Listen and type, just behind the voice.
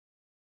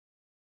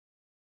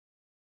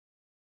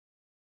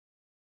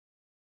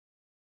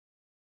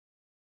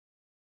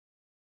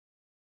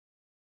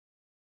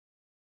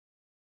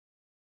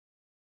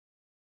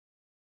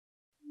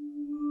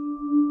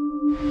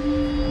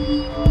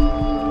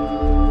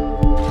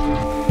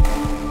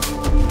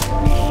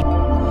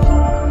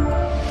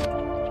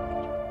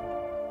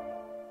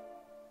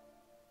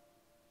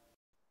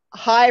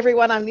Hi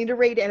everyone, I'm Linda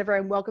Reed-Enever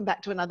and welcome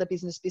back to another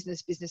business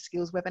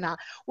skills webinar.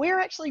 We're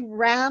actually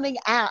rounding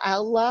out our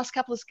last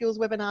couple of skills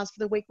webinars for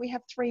the week. We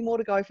have 3 more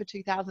to go for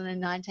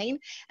 2019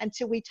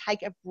 until we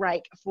take a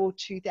break for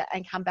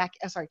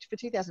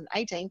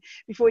 2018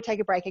 before we take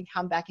a break and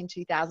come back in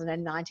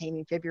 2019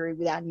 in February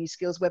with our new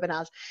skills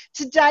webinars.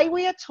 Today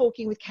we are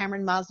talking with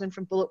Cameron Marsden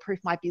from Bulletproof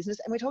My Business,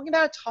 and we're talking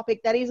about a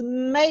topic that is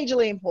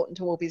majorly important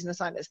to all business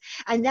owners,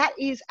 and that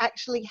is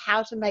actually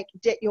how to make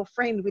debt your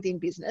friend within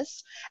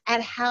business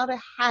and how to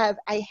have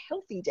a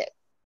healthy debt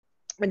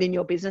within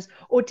your business,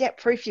 or debt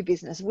proof your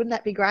business. Wouldn't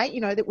that be great?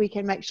 You know, that we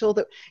can make sure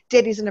that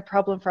debt isn't a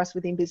problem for us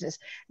within business.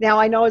 Now,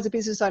 I know as a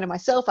business owner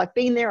myself, I've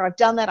been there, I've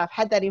done that, I've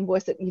had that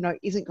invoice that, you know,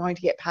 isn't going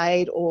to get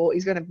paid or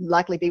is going to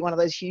likely be one of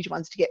those huge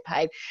ones to get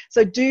paid.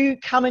 So do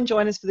come and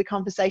join us for the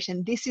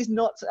conversation. This is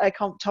not a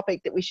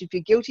topic that we should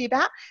feel guilty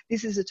about.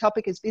 This is a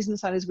topic as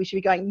business owners we should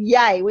be going,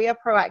 yay, we are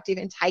proactive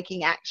in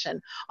taking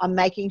action on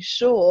making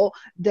sure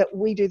that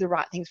we do the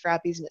right things for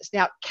our business.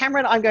 Now,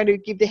 Cameron, I'm going to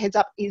give the heads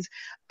up, is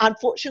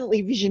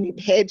unfortunately vision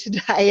impaired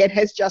today and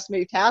has just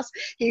moved house.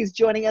 He's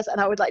joining us, and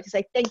I would like to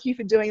say thank you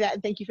for doing that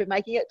and thank you for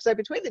making it. So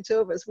between the two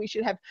of us, we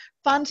should have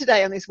fun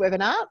today on this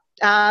webinar.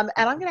 And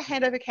I'm going to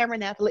hand over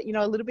Cameron now to let you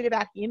know a little bit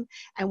about him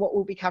and what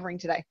we'll be covering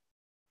today.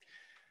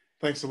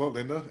 Thanks a lot,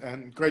 Linda,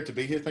 and great to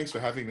be here. Thanks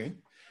for having me.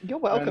 You're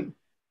welcome.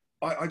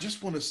 I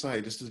just want to say,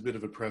 just as a bit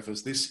of a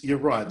preface, you're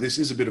right, this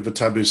is a bit of a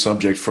taboo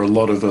subject for a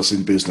lot of us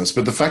in business,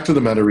 but the fact of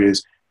the matter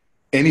is,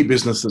 any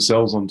business that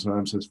sells on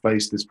terms has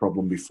faced this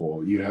problem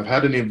before. You have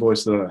had an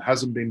invoice that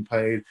hasn't been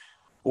paid,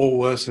 or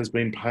worse, has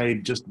been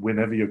paid just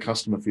whenever your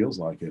customer feels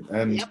like it.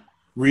 And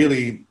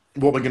really,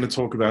 what we're going to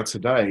talk about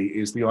today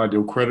is the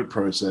ideal credit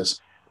process.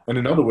 And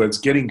in other words,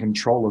 getting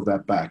control of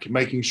that back,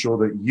 making sure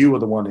that you are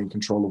the one in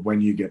control of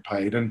when you get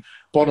paid. And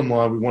bottom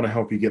line, we want to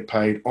help you get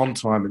paid on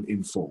time and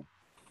in full.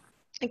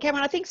 And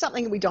Cameron, I think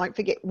something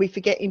we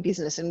forget in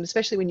business, and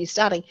especially when you're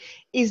starting,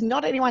 is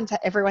not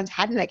everyone's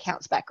had an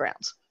accounts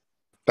background.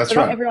 That's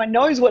right. Not everyone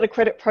knows what a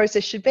credit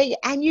process should be.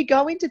 And you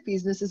go into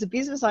business as a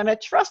business owner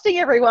trusting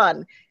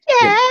everyone.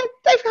 Yeah,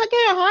 they're going to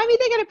hire me,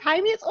 they're going to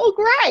pay me, it's all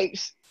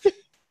great.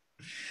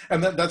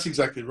 And that's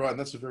exactly right. And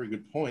that's a very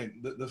good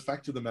point. The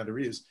fact of the matter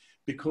is,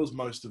 because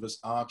most of us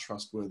are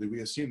trustworthy,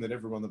 we assume that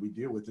everyone that we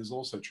deal with is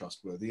also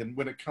trustworthy. And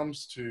when it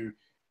comes to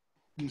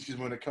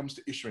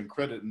issuing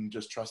credit and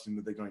just trusting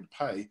that they're going to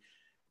pay,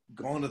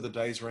 gone are the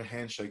days where a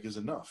handshake is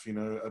enough. You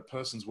know, a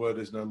person's word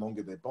is no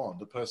longer their bond.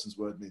 A person's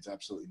word means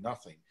absolutely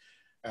nothing.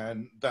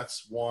 And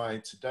that's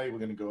why today we're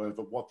going to go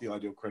over what the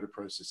ideal credit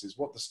process is,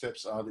 what the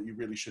steps are that you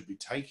really should be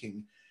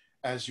taking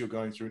as you're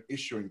going through and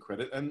issuing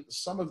credit. And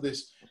some of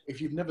this, if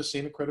you've never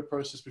seen a credit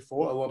process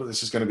before, a lot of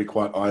this is going to be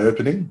quite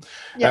eye-opening.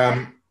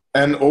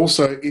 And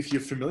also, if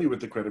you're familiar with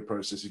the credit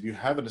process, if you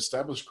have an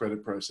established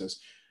credit process,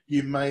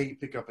 you may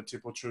pick up a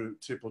tip or two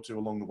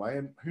along the way.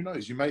 And who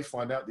knows, you may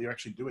find out that you're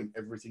actually doing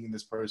everything in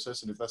this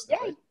process. And if that's the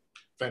case,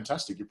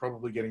 fantastic, you're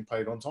probably getting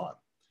paid on time.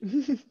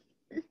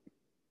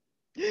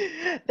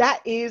 That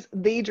is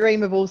the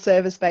dream of all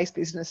service-based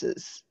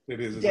businesses.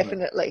 It is, isn't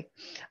definitely.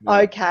 It?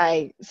 Yeah.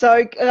 Okay,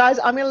 so guys,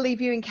 I'm going to leave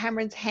you in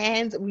Cameron's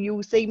hands.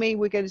 You'll see me.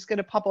 We're just going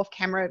to pop off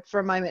camera for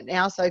a moment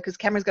now, so because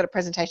Cameron's got a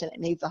presentation that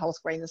needs the whole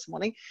screen this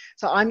morning.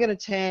 So I'm going to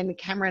turn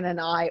Cameron and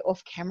I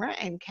off camera.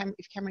 And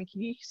if Cameron,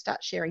 can you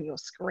start sharing your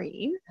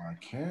screen? I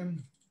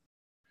can.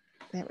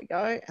 There we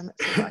go. And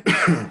let's see if I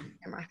can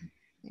camera.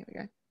 There we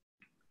go.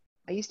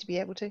 I used to be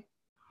able to.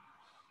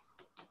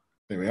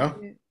 There we are.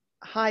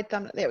 Hide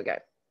thumbnail. There we go.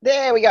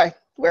 There we go.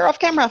 We're off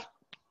camera.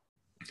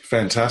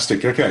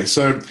 Fantastic. Okay,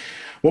 so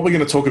what we're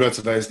going to talk about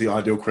today is the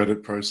ideal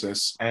credit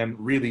process and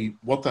really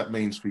what that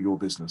means for your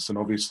business. And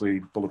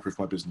obviously, Bulletproof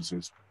My Business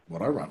is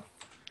what I run.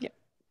 Yep.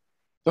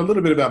 So a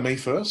little bit about me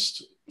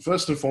first.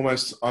 First and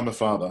foremost, I'm a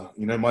father.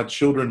 You know, my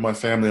children, my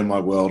family, and my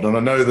world. And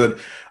I know that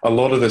a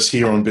lot of us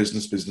here on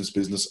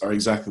business are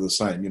exactly the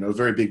same. You know, a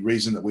very big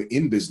reason that we're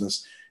in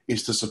business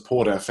is to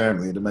support our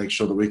family and to make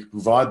sure that we can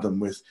provide them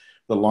with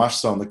the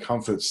lifestyle and the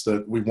comforts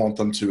that we want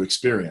them to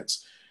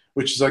experience,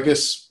 which is, I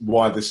guess,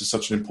 why this is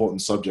such an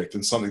important subject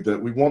and something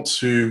that we want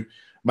to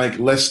make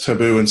less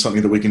taboo and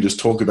something that we can just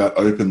talk about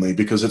openly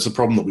because it's a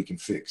problem that we can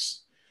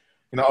fix.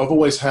 You know, I've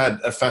always had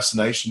a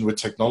fascination with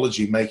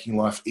technology making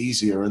life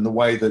easier and the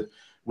way that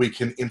we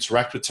can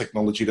interact with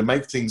technology to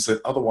make things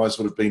that otherwise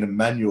would have been a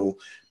manual,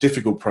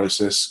 difficult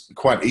process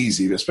quite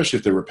easy, especially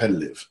if they're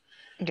repetitive.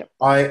 Yep.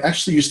 I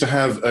actually used to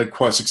have a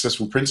quite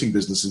successful printing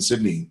business in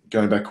Sydney,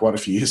 going back quite a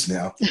few years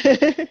now.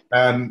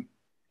 And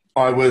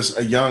I was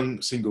a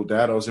young single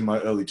dad. I was in my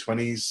early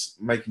 20s,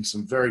 making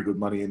some very good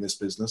money in this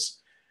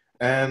business.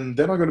 And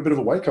then I got a bit of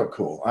a wake-up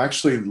call. I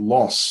actually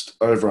lost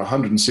over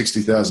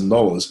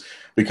 $160,000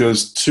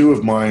 because 2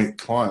 of my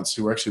clients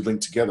who were actually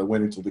linked together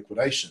went into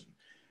liquidation.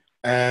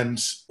 And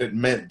it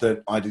meant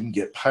that I didn't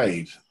get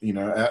paid. You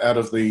know, out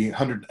of the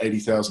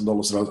 $180,000 that I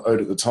was owed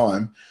at the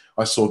time,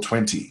 I saw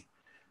 20.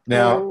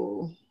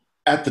 Now,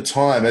 at the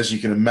time, as you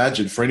can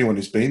imagine, for anyone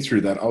who's been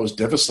through that, I was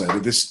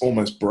devastated. This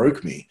almost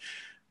broke me.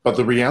 But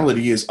the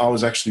reality is I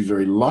was actually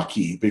very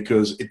lucky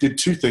because it did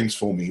two things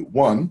for me.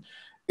 One,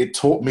 it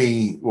taught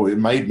me, or it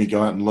made me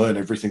go out and learn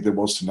everything there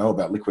was to know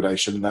about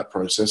liquidation and that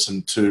process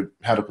and to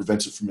how to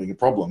prevent it from being a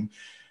problem.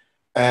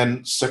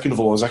 And second of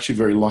all, I was actually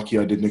very lucky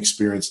I didn't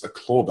experience a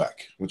clawback,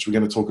 which we're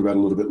going to talk about a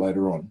little bit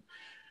later on.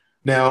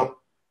 Now,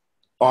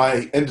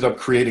 I ended up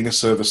creating a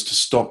service to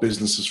stop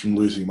businesses from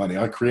losing money.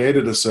 I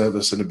created a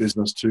service and a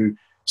business to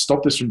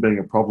stop this from being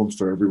a problem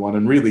for everyone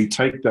and really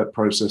take that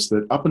process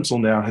that up until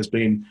now has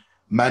been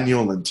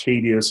manual and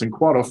tedious and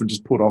quite often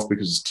just put off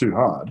because it's too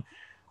hard,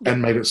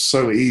 and made it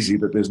so easy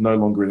that there's no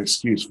longer an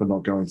excuse for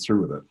not going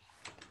through with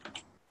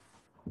it.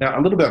 Now,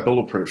 a little about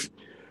Bulletproof.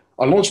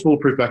 I launched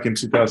Bulletproof back in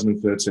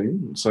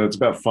 2013, so it's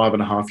about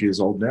 5.5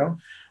 years old now.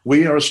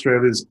 We are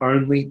Australia's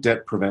only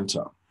debt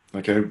preventer.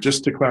 Okay,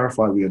 just to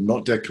clarify, we are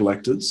not debt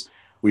collectors.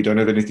 We don't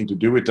have anything to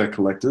do with debt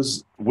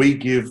collectors. We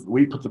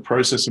put the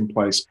process in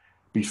place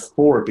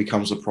before it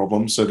becomes a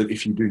problem so that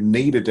if you do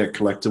need a debt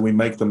collector, we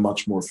make them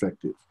much more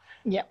effective.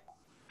 Yeah.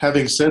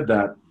 Having said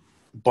that,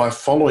 by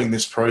following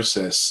this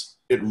process,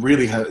 it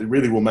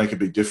really will make a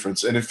big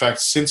difference. And in fact,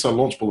 since I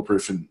launched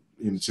Bulletproof in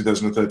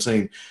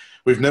 2013,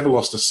 we've never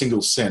lost a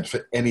single cent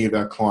for any of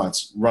our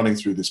clients running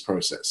through this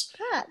process.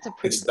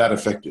 It's that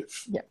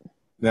effective. Yeah.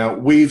 Now,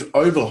 we've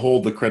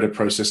overhauled the credit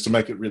process to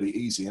make it really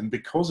easy. And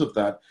because of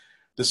that,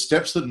 the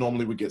steps that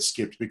normally would get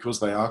skipped because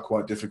they are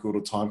quite difficult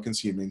or time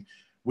consuming,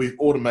 we've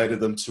automated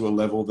them to a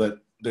level that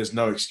there's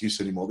no excuse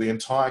anymore. The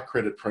entire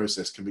credit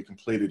process can be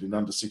completed in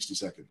under 60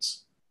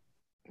 seconds.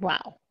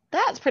 Wow.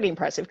 That's pretty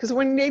impressive because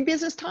when we need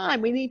business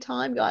time, we need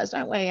time, guys,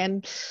 don't we?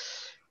 And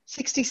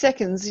 60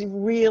 seconds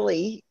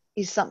really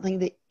is something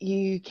that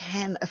you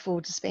can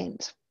afford to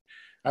spend.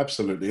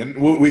 Absolutely.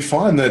 And we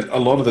find that a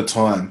lot of the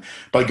time,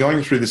 by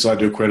going through this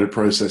ideal credit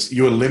process,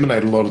 you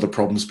eliminate a lot of the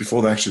problems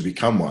before they actually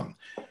become one.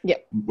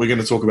 Yep. We're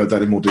going to talk about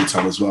that in more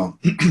detail as well.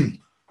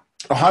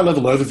 A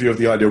high-level overview of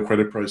the ideal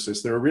credit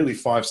process, there are really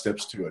 5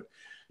 steps to it.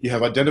 You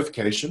have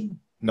identification,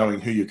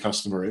 knowing who your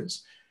customer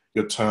is.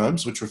 Your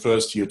terms, which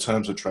refers to your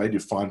terms of trade,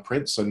 your fine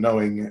print, so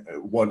knowing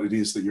what it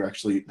is that you're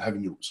actually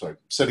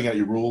setting out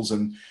your rules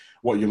and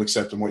what you'll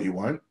accept and what you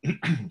won't.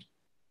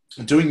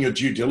 Doing your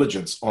due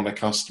diligence on a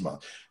customer.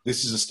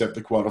 This is a step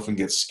that quite often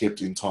gets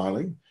skipped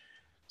entirely.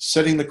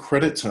 Setting the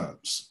credit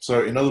terms.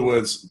 So in other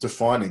words,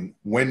 defining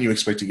when you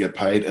expect to get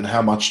paid and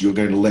how much you're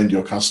going to lend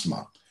your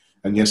customer.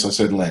 And yes, I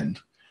said lend.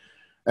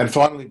 And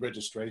finally,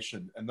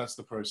 registration. And that's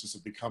the process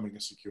of becoming a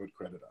secured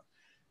creditor.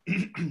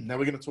 Now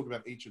we're going to talk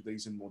about each of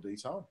these in more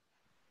detail.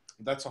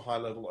 That's a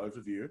high-level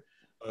overview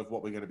of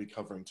what we're going to be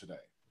covering today.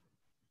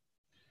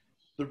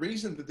 The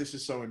reason that this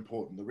is so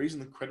important, the reason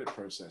the credit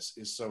process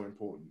is so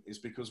important is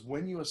because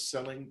when you are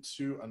selling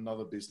to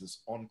another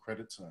business on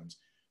credit terms,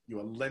 you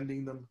are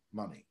lending them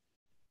money.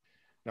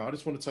 Now, I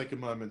just want to take a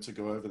moment to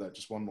go over that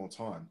just one more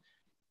time.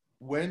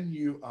 When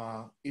you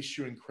are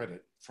issuing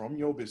credit from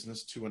your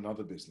business to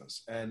another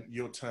business, and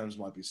your terms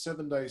might be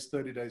 7 days,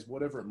 30 days,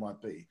 whatever it might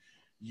be,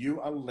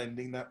 you are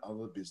lending that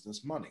other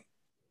business money.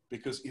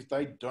 Because if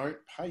they don't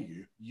pay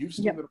you, you've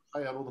still got to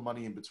pay out all the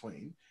money in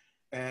between.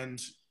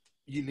 And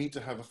you need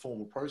to have a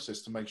formal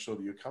process to make sure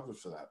that you're covered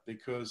for that.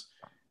 Because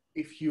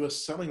if you are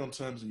selling on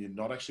terms and you're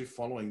not actually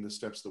following the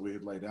steps that we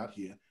have laid out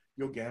here,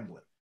 you're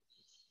gambling.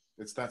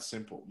 It's that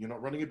simple. You're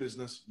not running a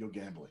business, you're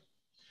gambling.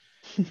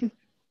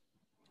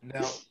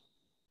 Now,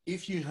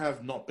 if you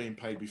have not been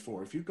paid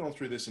before, if you've gone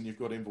through this and you've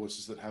got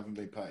invoices that haven't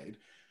been paid,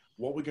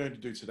 what we're going to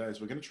do today is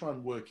we're going to try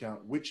and work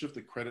out which of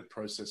the credit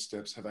process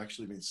steps have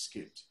actually been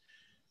skipped.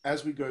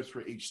 As we go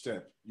through each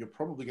step, you're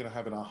probably going to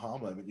have an aha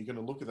moment. You're going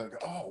to look at that and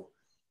go, oh,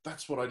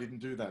 that's what I didn't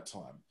do that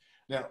time.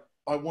 Now,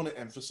 I want to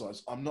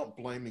emphasize, I'm not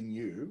blaming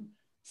you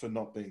for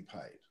not being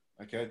paid.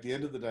 Okay. At the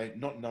end of the day,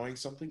 not knowing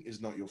something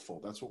is not your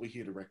fault. That's what we're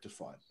here to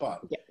rectify.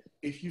 But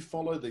if you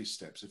follow these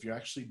steps, if you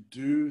actually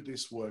do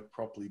this work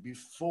properly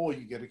before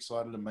you get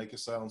excited and make a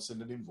sale and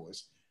send an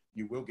invoice,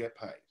 you will get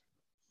paid.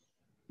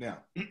 Now,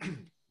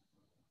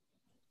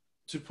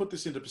 to put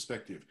this into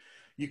perspective,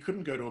 you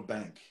couldn't go to a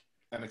bank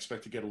and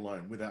expect to get a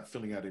loan without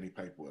filling out any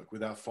paperwork,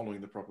 without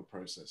following the proper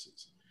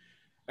processes.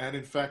 And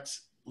in fact,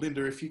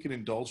 Linda, if you can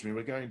indulge me,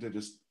 we're going to put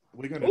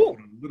a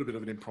little bit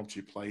of an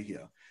impromptu play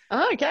here.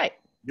 Oh, okay.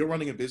 You're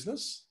running a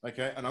business,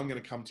 okay, and I'm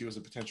going to come to you as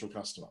a potential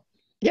customer.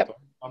 Yep. So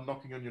I'm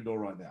knocking on your door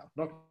right now.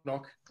 Knock,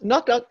 knock.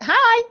 Knock, knock.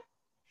 Hi.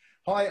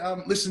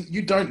 Hi, listen,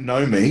 you don't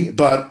know me,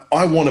 but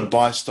I want to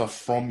buy stuff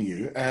from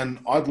you, and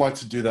I'd like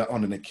to do that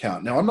on an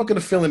account. Now, I'm not going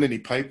to fill in any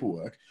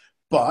paperwork,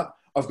 but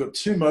I've got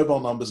 2 mobile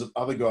numbers of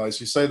other guys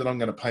who say that I'm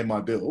going to pay my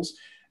bills,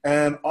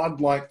 and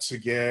I'd like to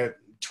get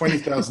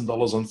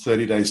 $20,000 on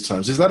 30 days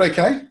terms. Is that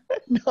okay?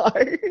 No.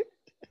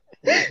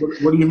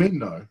 What do you mean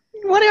no?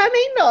 What do I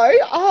mean? No.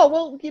 Oh,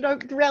 well,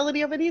 the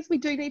reality of it is we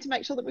do need to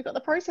make sure that we've got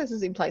the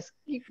processes in place.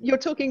 You're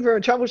talking for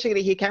a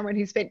troubleshooter here, Cameron,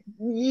 who spent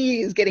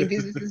years getting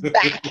businesses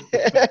back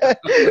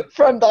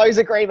from those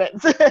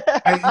agreements.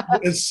 And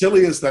as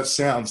silly as that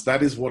sounds,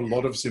 that is what a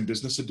lot of us in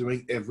business are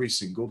doing every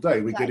single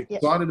day. We get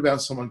excited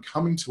about someone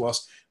coming to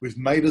us. We've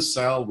made a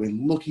sale. We're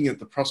looking at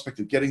the prospect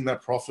of getting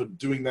that profit,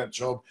 doing that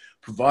job,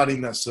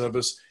 providing that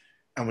service.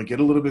 And we get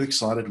a little bit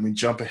excited and we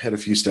jump ahead a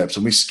few steps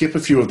and we skip a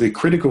few of the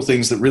critical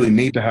things that really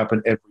need to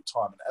happen every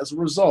time. And as a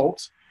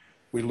result,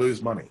 we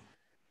lose money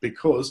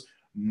because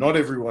not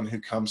everyone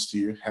who comes to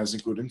you has a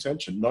good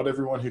intention. Not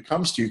everyone who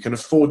comes to you can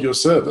afford your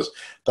service.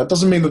 That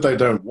doesn't mean that they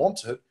don't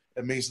want it.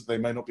 It means that they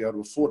may not be able to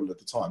afford it at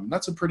the time. And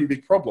that's a pretty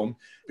big problem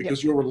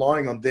because you're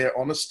relying on their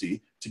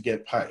honesty to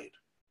get paid.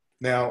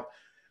 Now,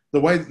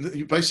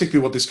 basically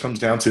what this comes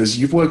down to is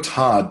you've worked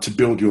hard to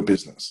build your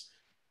business.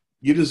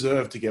 You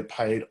deserve to get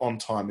paid on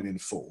time and in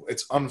full.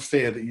 It's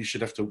unfair that you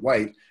should have to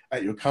wait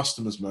at your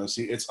customer's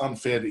mercy. It's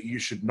unfair that you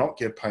should not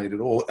get paid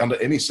at all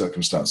under any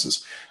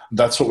circumstances.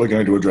 That's what we're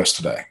going to address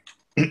today.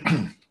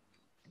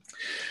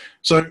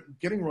 So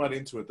getting right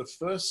into it, the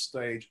first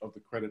stage of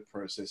the credit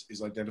process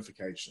is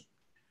identification.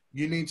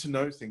 You need to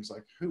know things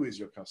like who is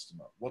your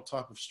customer? What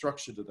type of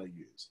structure do they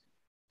use?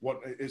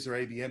 Is their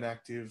ABN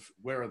active?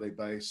 Where are they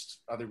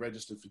based? Are they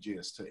registered for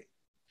GST?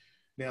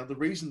 Now, the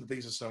reason that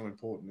these are so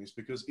important is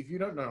because if you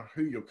don't know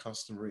who your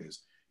customer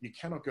is, you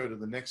cannot go to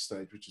the next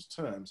stage, which is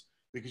terms,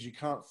 because you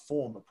can't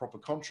form a proper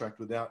contract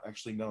without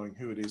actually knowing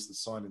who it is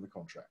that's signing the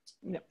contract.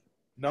 Yep.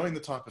 Knowing the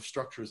type of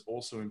structure is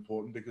also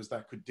important because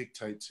that could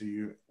dictate to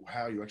you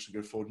how you actually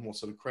go forward and what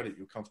sort of credit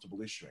you're comfortable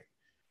issuing.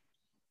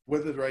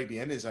 Whether their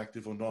ABN is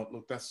active or not,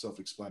 look, that's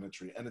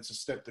self-explanatory. And it's a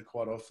step that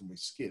quite often we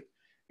skip.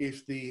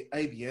 If the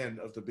ABN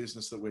of the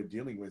business that we're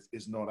dealing with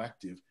is not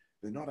active,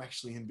 they're not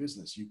actually in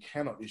business. You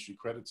cannot issue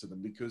credit to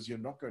them because you're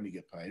not going to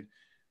get paid.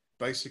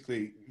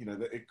 Basically,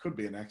 it could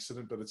be an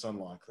accident, but it's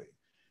unlikely.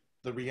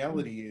 The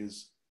reality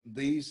is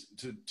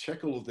to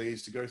check all of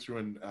these, to go through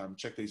and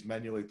check these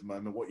manually at the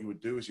moment, what you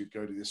would do is you'd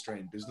go to the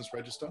Australian Business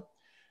Register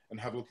and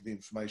have a look at the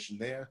information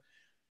there.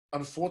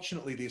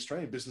 Unfortunately, the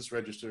Australian Business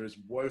Register is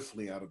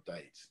woefully out of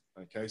date.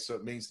 Okay, so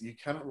it means that you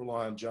cannot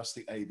rely on just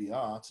the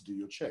ABR to do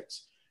your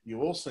checks.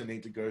 You also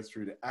need to go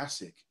through to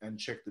ASIC and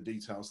check the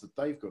details that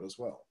they've got as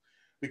well.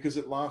 Because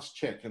at last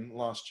check, and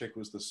last check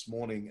was this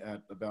morning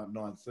at about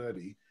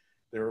 9:30,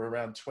 there are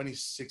around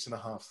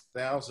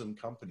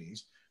 26,500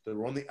 companies that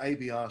are on the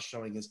ABR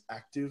showing as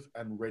active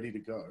and ready to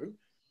go,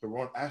 but are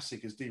on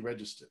ASIC as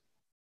deregistered.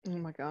 Oh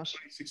my gosh.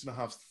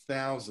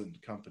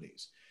 26,500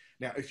 companies.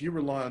 Now, if you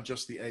rely on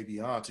just the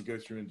ABR to go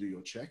through and do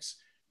your checks,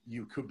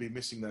 you could be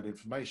missing that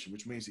information,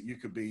 which means that you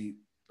could be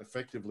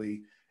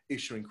effectively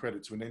issuing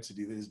credit to an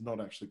entity that is not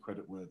actually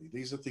credit worthy.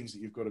 These are things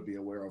that you've got to be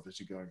aware of as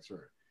you're going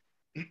through.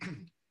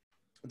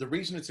 The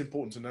reason it's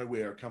important to know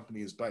where a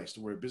company is based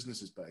or where a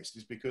business is based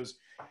is because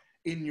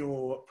in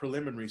your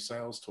preliminary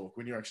sales talk,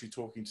 when you're actually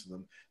talking to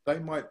them, they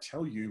might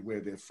tell you where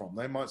they're from.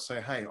 They might say,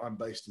 hey, I'm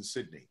based in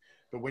Sydney.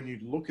 But when you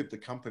look at the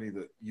company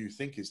that you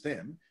think is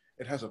them,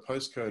 it has a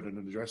postcode and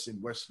an address in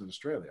Western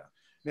Australia.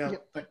 Now,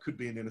 that could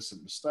be an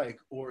innocent mistake,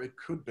 or it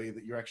could be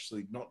that you're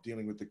actually not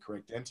dealing with the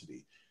correct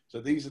entity.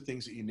 So these are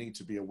things that you need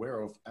to be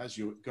aware of as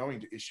you're going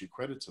to issue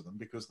credit to them,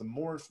 because the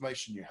more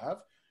information you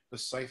have, the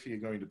safer you're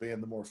going to be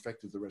and the more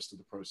effective the rest of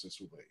the process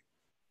will be.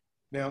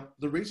 Now,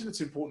 the reason it's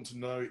important to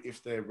know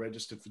if they're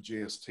registered for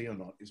GST or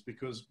not is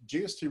because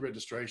GST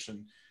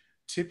registration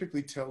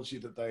typically tells you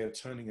that they are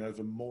turning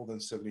over more than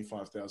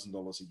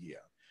 $75,000 a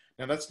year.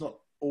 Now, that's not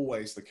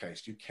always the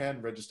case. You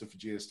can register for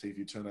GST if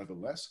you turn over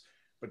less,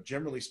 but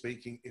generally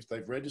speaking, if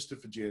they've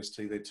registered for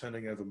GST, they're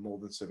turning over more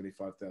than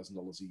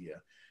 $75,000 a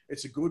year.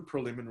 It's a good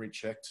preliminary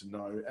check to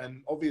know.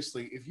 And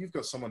obviously, if you've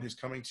got someone who's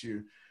coming to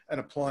you and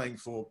applying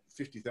for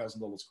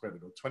 $50,000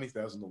 credit or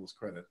 $20,000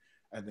 credit,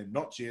 and they're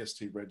not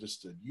GST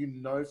registered, you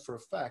know for a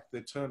fact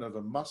their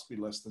turnover must be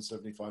less than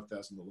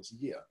 $75,000 a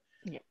year.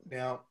 Yep.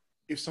 Now,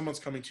 if someone's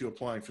coming to you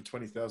applying for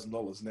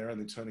 $20,000 and they're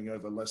only turning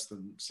over less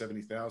than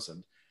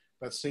 $70,000,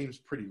 that seems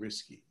pretty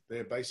risky.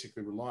 They're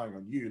basically relying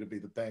on you to be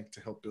the bank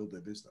to help build their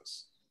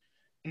business.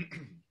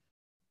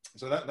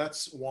 So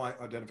that's why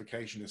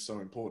identification is so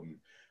important.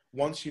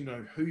 Once you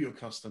know who your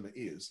customer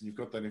is and you've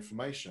got that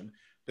information,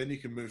 then you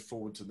can move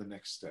forward to the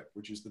next step,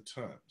 which is the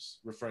terms,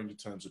 referring to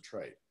terms of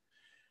trade.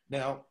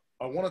 Now,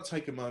 I want to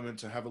take a moment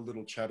to have a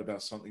little chat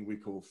about something we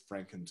call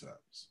Franken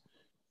terms.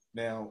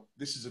 Now,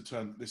 this is a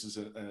term, this is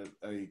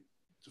a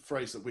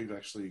phrase that we've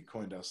actually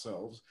coined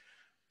ourselves.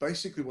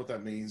 Basically what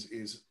that means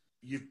is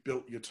you've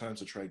built your terms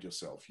of trade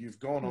yourself. You've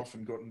gone off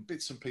and gotten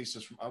bits and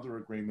pieces from other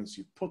agreements.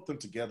 You've put them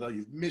together.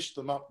 You've mashed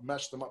them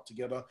up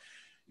together.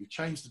 You've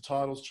changed the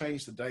titles,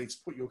 changed the dates,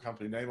 put your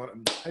company name on it,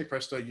 and hey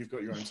presto, you've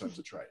got your own terms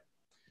of trade.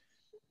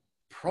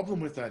 Problem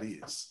with that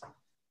is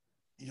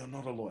you're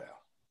not a lawyer.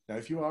 Now,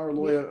 if you are a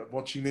lawyer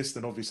watching this,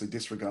 then obviously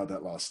disregard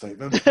that last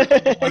statement. For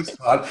the most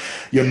part,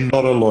 you're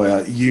not a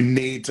lawyer. You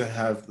need to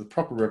have the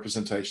proper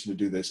representation to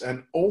do this.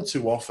 And all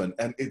too often,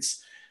 and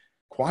it's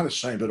quite a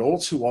shame, but all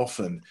too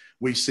often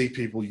we see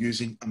people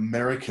using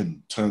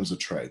American terms of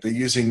trade. They're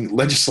using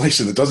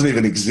legislation that doesn't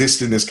even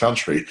exist in this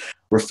country,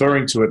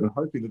 referring to it and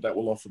hoping that that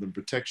will offer them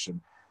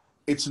protection.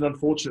 It's an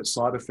unfortunate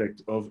side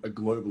effect of a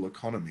global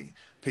economy.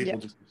 People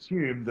Yep. just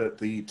assume that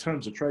the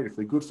terms of trade, if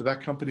they're good for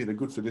that company, they're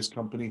good for this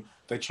company,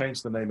 they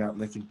change the name out and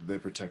they think that they're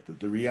protected.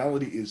 The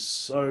reality is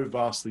so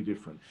vastly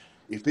different.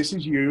 If this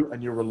is you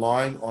and you're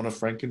relying on a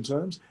Franken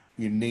terms,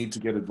 you need to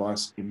get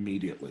advice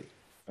immediately.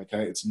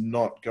 Okay, it's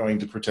not going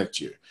to protect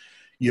you.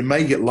 You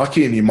may get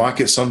lucky and you might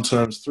get some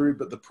terms through,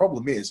 but the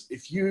problem is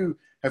if you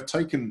have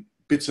taken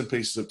bits and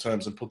pieces of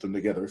terms and put them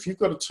together, if you've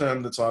got a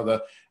term that's either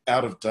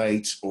out of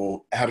date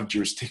or out of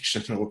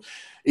jurisdiction or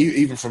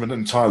even from an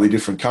entirely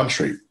different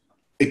country,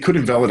 it could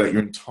invalidate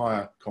your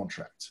entire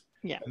contract.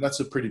 Yeah. And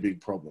that's a pretty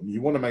big problem.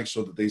 You want to make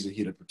sure that these are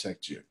here to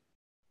protect you.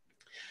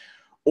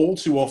 All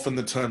too often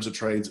the terms of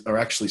trades are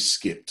actually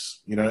skipped.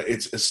 You know,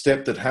 it's a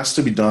step that has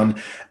to be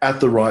done at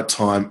the right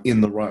time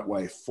in the right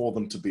way for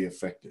them to be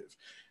effective.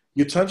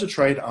 Your terms of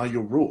trade are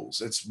your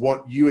rules. It's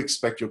what you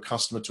expect your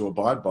customer to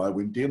abide by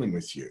when dealing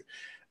with you.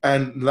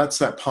 And that's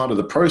that part of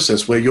the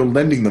process where you're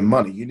lending them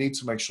money. You need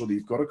to make sure that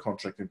you've got a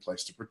contract in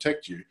place to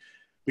protect you,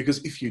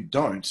 because if you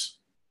don't,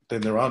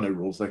 then there are no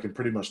rules. They can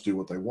pretty much do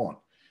what they want.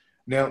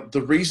 Now,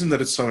 the reason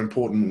that it's so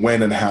important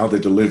when and how they're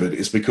delivered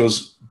is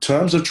because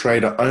terms of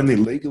trade are only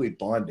legally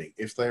binding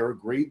if they are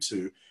agreed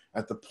to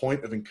at the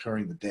point of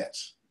incurring the debt.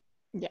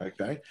 Yeah.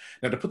 Okay.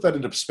 Now, to put that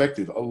into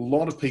perspective, a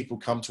lot of people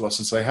come to us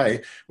and say,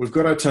 hey, we've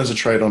got our terms of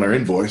trade on our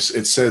invoice.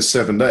 It says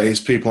 7 days.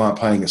 People aren't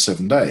paying at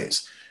 7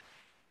 days.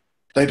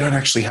 They don't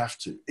actually have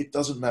to. It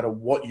doesn't matter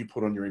what you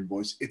put on your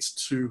invoice.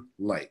 It's too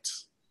late.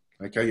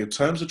 Okay, your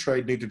terms of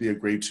trade need to be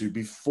agreed to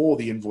before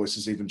the invoice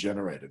is even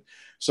generated.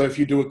 So if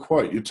you do a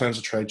quote, your terms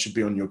of trade should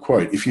be on your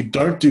quote. If you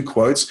don't do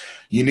quotes,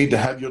 you need to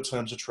have your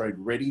terms of trade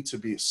ready to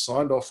be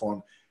signed off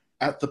on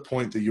at the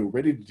point that you're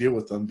ready to deal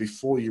with them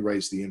before you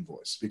raise the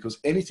invoice. Because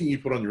anything you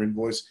put on your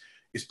invoice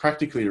is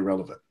practically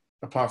irrelevant,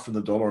 apart from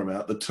the dollar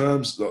amount. The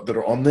terms that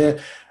are on there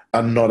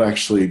are not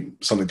actually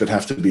something that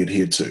have to be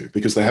adhered to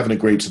because they haven't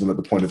agreed to them at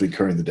the point of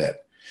incurring the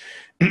debt.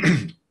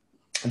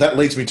 That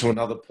leads me to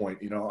another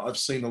point. You know, I've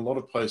seen a lot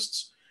of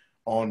posts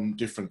on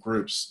different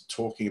groups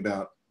talking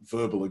about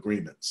verbal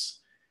agreements.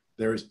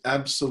 There is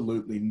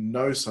absolutely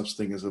no such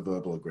thing as a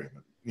verbal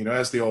agreement. You know,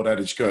 as the old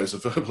adage goes, a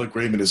verbal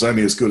agreement is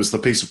only as good as the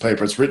piece of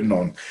paper it's written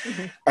on.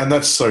 Mm-hmm. And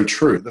that's so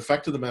true. The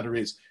fact of the matter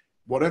is,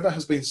 whatever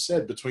has been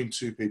said between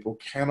two people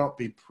cannot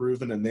be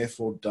proven and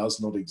therefore does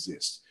not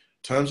exist.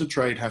 Terms of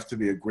trade have to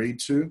be agreed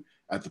to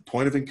at the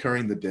point of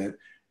incurring the debt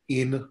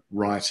in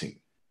writing.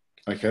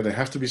 Okay, they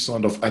have to be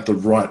signed off at the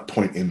right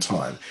point in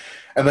time.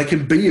 And they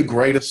can be a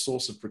greater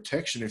source of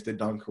protection if they're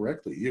done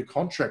correctly. Your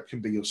contract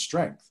can be your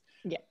strength.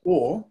 Yeah.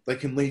 Or they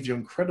can leave you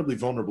incredibly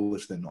vulnerable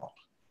if they're not.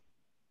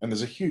 And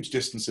there's a huge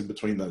distance in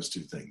between those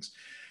two things.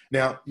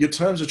 Now, your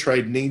terms of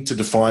trade need to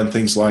define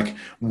things like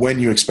when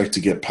you expect to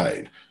get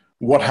paid,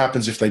 what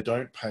happens if they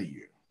don't pay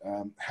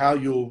you, how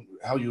you'll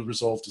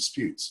resolve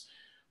disputes,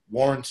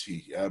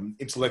 warranty,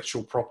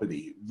 intellectual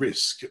property,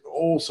 risk,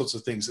 all sorts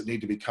of things that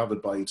need to be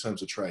covered by your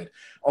terms of trade.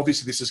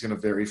 Obviously, this is going to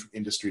vary from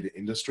industry to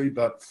industry,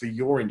 but for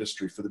your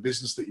industry, for the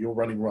business that you're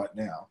running right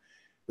now,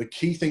 the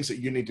key things that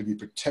you need to be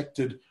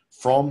protected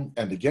from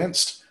and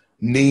against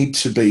need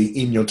to be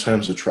in your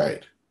terms of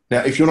trade. Now,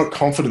 if you're not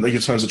confident that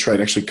your terms of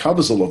trade actually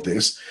covers all of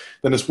this,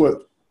 then it's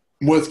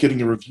worth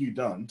getting a review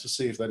done to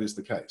see if that is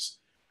the case,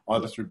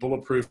 either through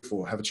Bulletproof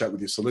or have a chat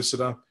with your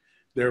solicitor.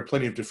 There are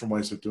plenty of different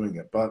ways of doing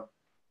it, but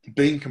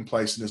being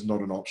complacent is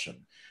not an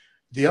option.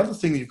 The other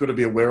thing that you've got to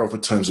be aware of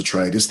with terms of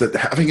trade is that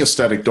having a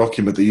static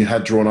document that you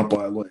had drawn up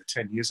by a lawyer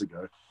 10 years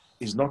ago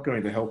is not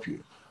going to help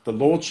you. The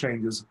law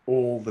changes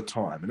all the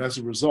time. And as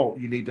a result,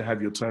 you need to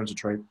have your terms of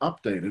trade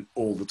updated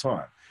all the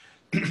time.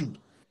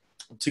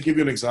 To give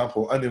you an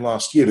example, only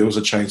last year there was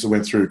a change that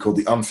went through called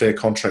the Unfair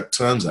Contract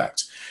Terms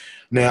Act.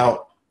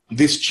 Now,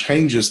 this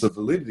changes the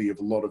validity of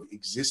a lot of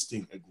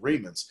existing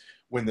agreements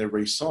when they're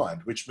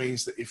re-signed, which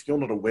means that if you're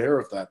not aware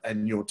of that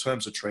and your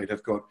terms of trade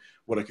have got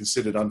what are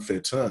considered unfair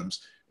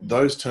terms,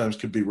 those terms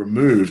could be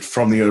removed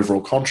from the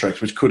overall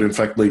contract, which could in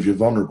fact leave you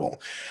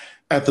vulnerable.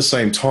 At the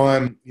same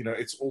time, you know,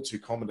 it's all too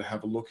common to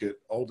have a look at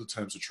older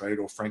terms of trade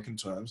or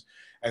Franken terms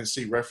and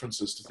see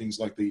references to things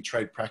like the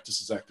Trade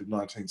Practices Act of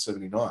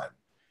 1979.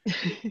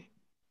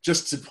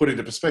 Just to put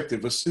into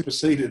perspective, was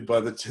superseded by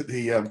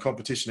the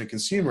Competition and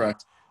Consumer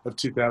Act of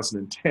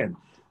 2010.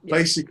 Yeah.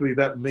 Basically,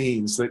 that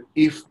means that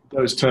if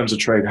those terms of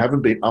trade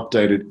haven't been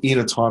updated in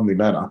a timely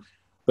manner,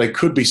 they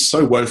could be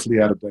so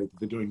woefully out of date that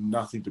they're doing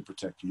nothing to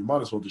protect you. You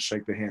might as well just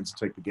shake their hands and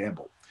take the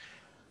gamble.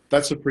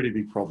 That's a pretty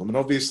big problem. And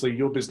obviously,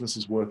 your business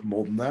is worth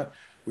more than that.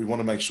 We want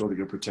to make sure that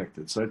you're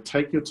protected. So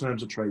take your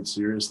terms of trade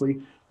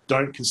seriously.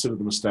 Don't consider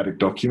them a static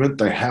document.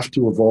 They have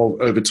to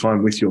evolve over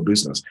time with your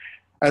business.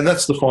 And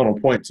that's the final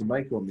point to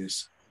make on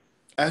this.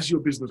 As your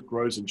business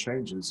grows and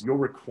changes, your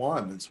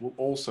requirements will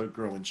also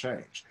grow and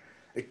change.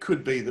 It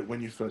could be that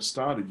when you first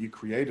started, you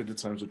created a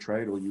terms of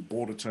trade or you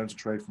bought a terms of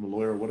trade from a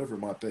lawyer or whatever it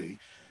might be,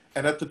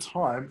 And at the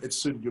time, it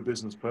suited your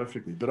business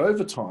perfectly. But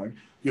over time,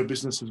 your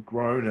business has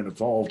grown and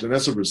evolved. And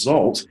as a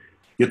result,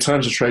 your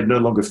terms of trade no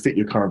longer fit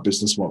your current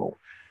business model.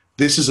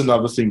 This is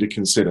another thing to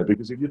consider,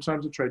 because if your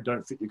terms of trade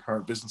don't fit your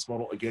current business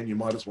model, again, you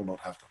might as well not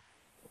have them.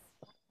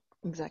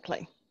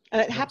 Exactly.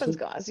 And it happens,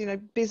 guys. You know,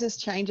 business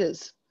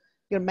changes.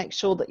 You got to make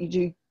sure that you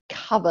do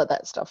cover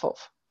that stuff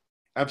off.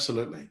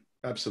 Absolutely.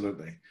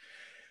 Absolutely.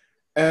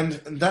 And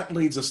that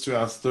leads us to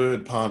our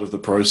third part of the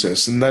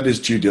process, and that is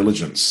due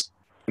diligence.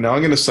 Now, I'm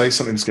going to say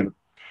something that's going to,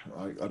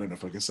 I don't know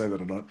if I can say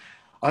that or not.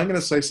 I'm going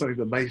to say something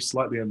that may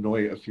slightly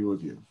annoy a few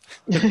of you.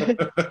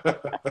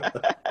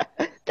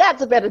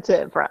 That's a better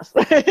term for us.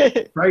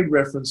 Trade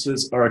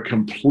references are a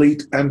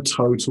complete and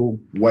total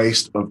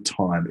waste of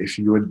time. If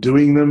you are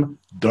doing them,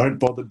 don't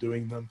bother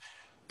doing them.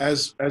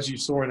 As you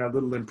saw in our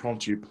little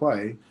impromptu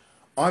play,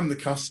 I'm the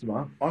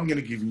customer. I'm going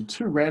to give you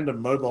 2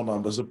 random mobile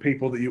numbers of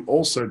people that you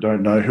also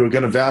don't know who are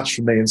going to vouch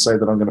for me and say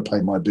that I'm going to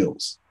pay my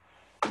bills.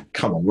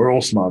 Come on, we're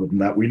all smarter than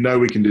that. We know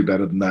we can do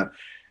better than that.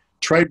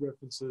 Trade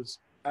references,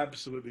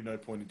 absolutely no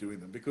point in doing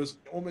them, because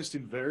almost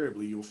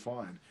invariably you'll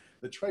find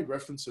the trade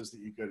references that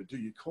you go to do,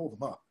 you call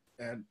them up.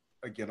 And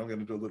again, I'm going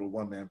to do a little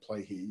one-man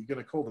play here. You're going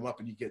to call them up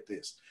and you get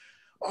this.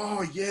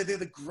 Oh, yeah, they're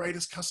the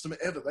greatest customer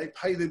ever. They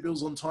pay their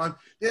bills on time.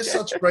 They're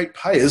such great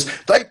payers.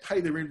 They pay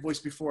their invoice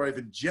before I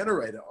even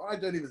generate it. I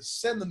don't even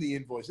send them the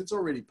invoice. It's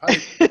already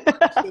paid.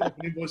 I send them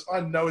an invoice.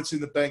 I know it's in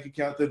the bank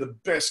account. They're the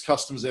best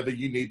customers ever.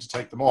 You need to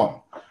take them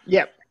on.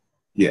 Yep.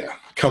 Yeah,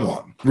 come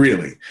on,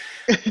 really.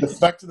 The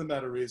fact of the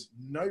matter is,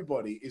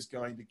 nobody is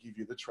going to give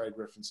you the trade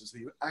references that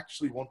you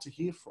actually want to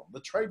hear from. The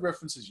trade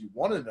references you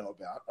want to know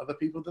about are the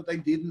people that they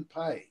didn't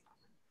pay.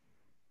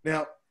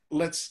 Now,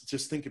 let's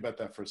just think about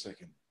that for a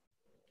second.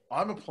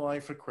 I'm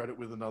applying for credit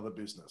with another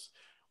business.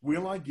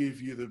 Will I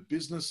give you the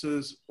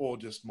businesses or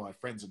just my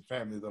friends and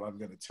family that I'm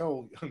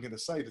going to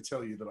say to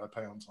tell you that I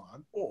pay on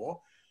time?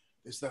 Or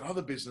is that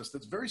other business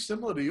that's very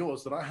similar to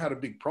yours that I had a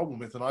big problem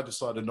with and I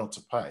decided not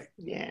to pay?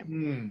 Yeah.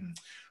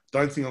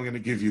 Don't think I'm going to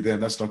give you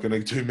them. That's not going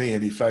to do me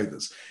any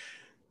favors.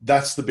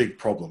 That's the big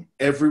problem.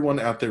 Everyone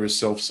out there is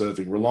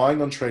self-serving.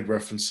 Relying on trade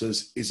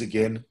references is,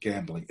 again,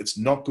 gambling. It's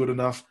not good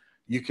enough.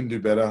 You can do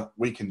better.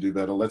 We can do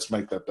better. Let's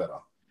make that better.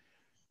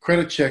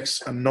 Credit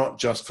checks are not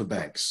just for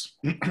banks.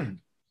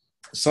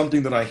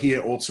 Something that I hear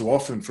all too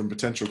often from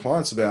potential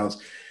clients of ours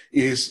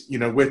is, you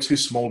know, we're too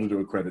small to do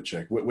a credit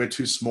check. We're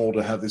too small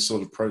to have this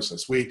sort of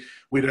process. We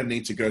don't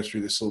need to go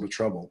through this sort of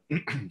trouble.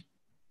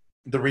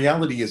 The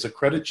reality is a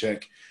credit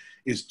check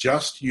is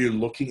just you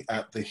looking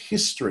at the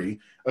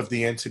history of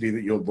the entity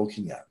that you're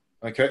looking at.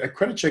 Okay, a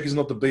credit check is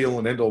not the be all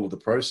and end all of the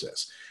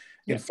process.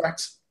 In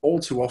fact, all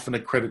too often a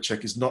credit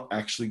check is not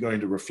actually going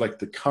to reflect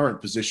the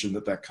current position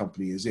that that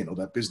company is in or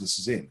that business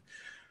is in.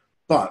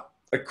 But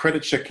a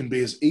credit check can be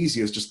as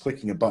easy as just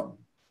clicking a button.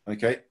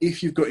 Okay,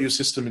 if you've got your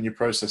system and your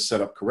process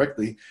set up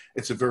correctly,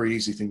 it's a very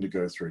easy thing to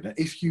go through. Now,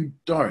 if you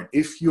don't,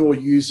 if you're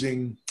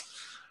using,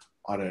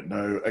 I don't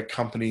know, a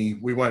company,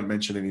 we won't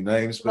mention any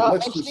names,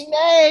 but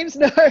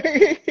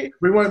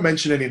we won't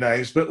mention any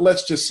names, but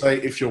let's just say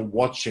if you're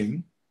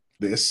watching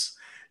this,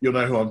 you'll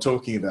know who I'm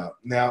talking about.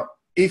 Now,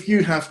 if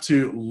you have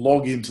to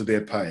log into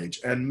their page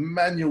and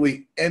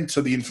manually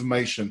enter the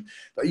information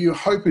that you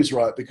hope is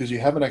right because you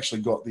haven't actually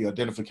got the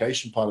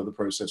identification part of the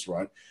process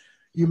right,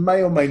 you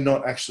may or may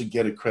not actually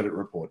get a credit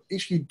report.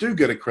 If you do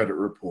get a credit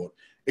report,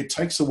 it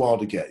takes a while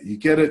to get. You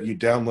get it, you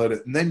download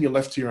it, and then you're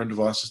left to your own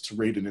devices to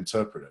read and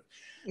interpret it.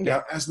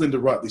 Now, as Linda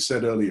rightly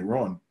said earlier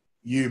on,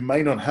 you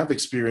may not have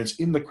experience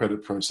in the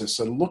credit process,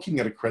 so looking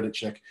at a credit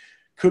check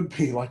could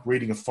be like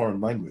reading a foreign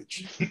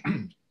language.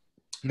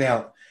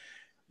 Now,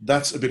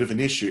 that's a bit of an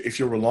issue. If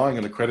you're relying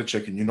on a credit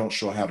check and you're not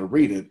sure how to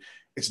read it,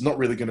 it's not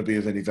really going to be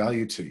of any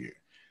value to you.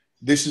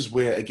 This is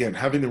where, again,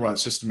 having the right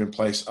system in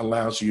place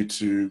allows you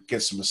to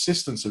get some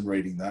assistance in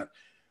reading that.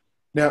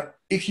 Now,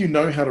 if you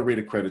know how to read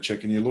a credit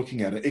check and you're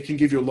looking at it, it can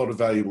give you a lot of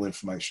valuable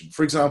information.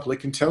 For example, it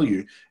can tell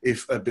you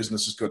if a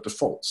business has got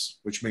defaults,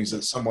 which means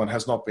that someone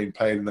has not been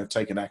paid and they've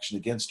taken action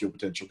against your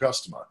potential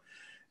customer.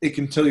 It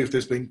can tell you if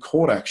there's been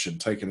court action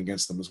taken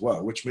against them as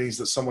well, which means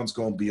that someone's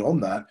gone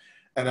beyond that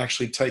and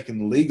actually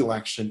taken legal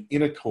action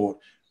in a court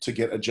to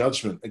get a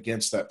judgment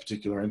against that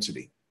particular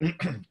entity.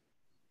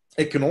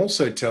 It can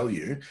also tell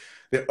you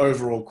their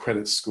overall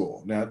credit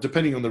score. Now,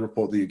 depending on the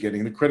report that you're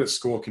getting, the credit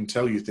score can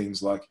tell you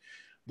things like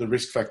the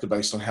risk factor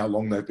based on how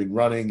long they've been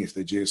running, if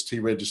they're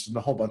GST registered, and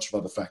a whole bunch of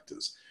other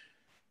factors.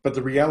 But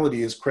the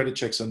reality is credit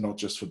checks are not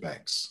just for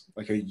banks.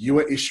 Okay, you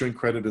are issuing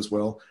credit as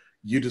well.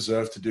 You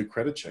deserve to do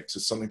credit checks.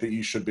 It's something that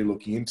you should be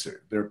looking into.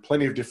 There are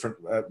plenty of different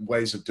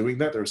ways of doing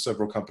that. There are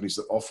several companies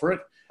that offer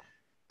it.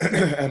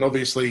 And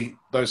obviously,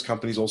 those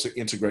companies also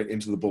integrate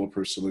into the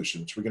Bulletproof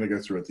solution, which we're going to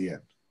go through at the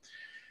end.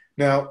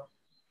 Now,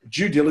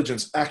 due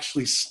diligence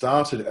actually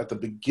started at the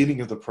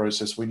beginning of the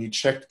process when you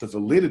checked the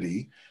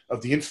validity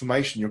of the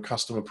information your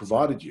customer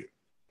provided you.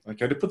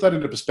 Okay, to put that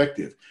into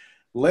perspective,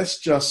 let's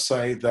just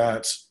say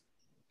that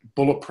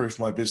Bulletproof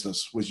My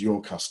Business was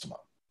your customer.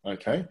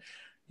 Okay,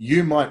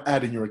 you might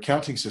add in your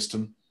accounting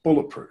system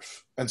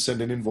bulletproof and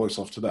send an invoice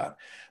off to that.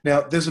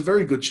 Now, there's a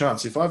very good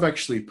chance if I've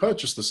actually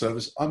purchased the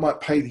service, I might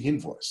pay the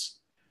invoice.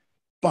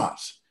 But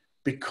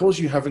because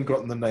you haven't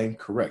gotten the name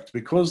correct,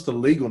 because the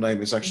legal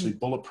name is actually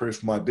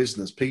Bulletproof My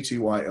Business, Pty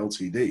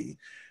Ltd,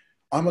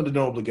 I'm under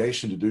no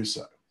obligation to do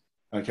so.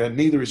 Okay,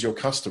 neither is your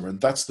customer, and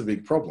that's the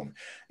big problem.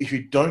 If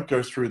you don't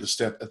go through the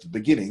step at the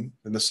beginning,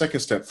 then the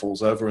second step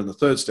falls over and the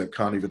third step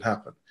can't even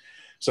happen.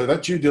 So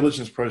that due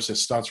diligence process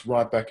starts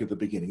right back at the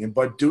beginning. And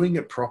by doing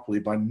it properly,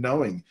 by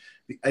knowing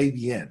the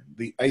ABN,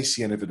 the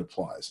ACN if it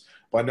applies,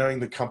 by knowing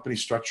the company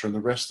structure and the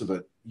rest of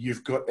it,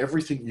 you've got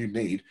everything you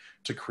need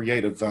to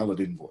create a valid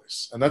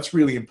invoice. And that's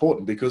really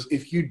important, because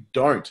if you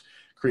don't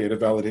create a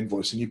valid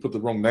invoice and you put the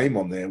wrong name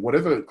on there,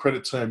 whatever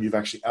credit term you've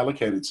actually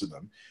allocated to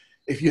them,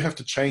 if you have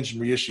to change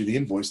and reissue the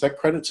invoice, that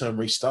credit term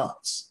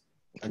restarts.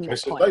 Okay,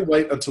 so they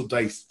wait until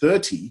day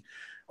 30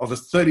 of a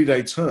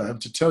 30-day term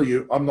to tell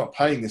you, I'm not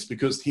paying this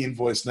because the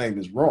invoice name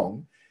is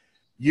wrong.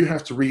 You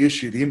have to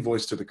reissue the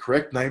invoice to the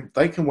correct name.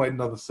 They can wait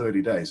another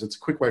 30 days. It's a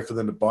quick way for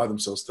them to buy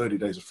themselves 30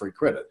 days of free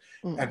credit.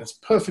 And it's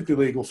perfectly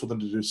legal for them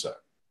to do so.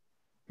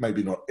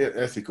 Maybe not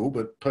ethical,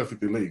 but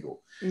perfectly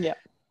legal. Yeah.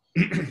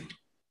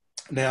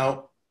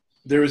 Now,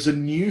 there is a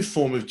new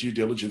form of due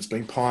diligence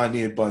being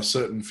pioneered by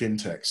certain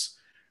fintechs,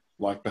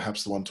 like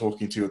perhaps the one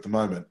talking to you at the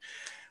moment,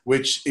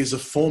 which is a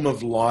form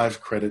of live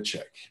credit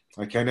check.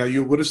 Okay, now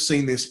you would have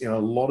seen this in a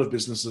lot of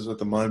businesses at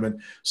the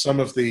moment. Some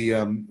of the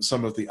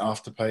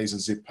Afterpays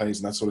and Zip Pays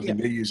and that sort of thing,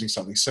 they're using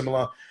something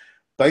similar.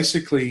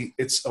 Basically,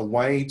 it's a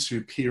way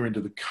to peer into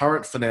the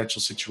current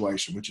financial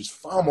situation, which is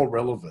far more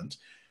relevant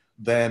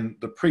than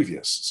the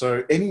previous.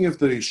 So any of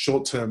the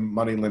short-term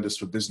money lenders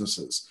for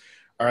businesses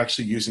are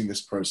actually using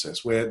this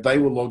process where they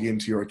will log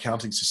into your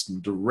accounting system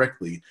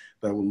directly.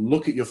 They will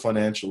look at your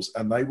financials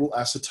and they will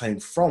ascertain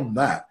from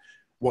that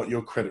what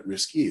your credit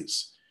risk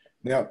is.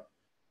 Now,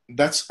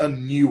 that's a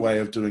new way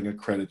of doing a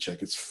credit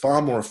check. It's far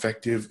more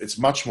effective. It's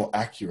much more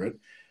accurate.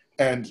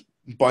 And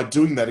by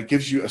doing that, it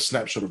gives you a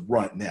snapshot of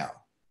right now.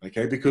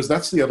 Okay, because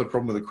that's the other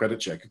problem with a credit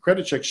check. A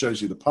credit check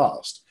shows you the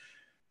past,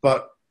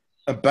 but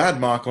a bad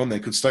mark on there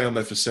could stay on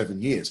there for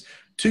 7 years.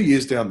 2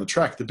 years down the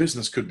track, the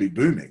business could be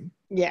booming.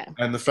 Yeah.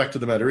 And the fact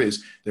of the matter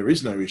is, there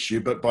is no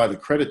issue, but by the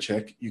credit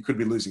check, you could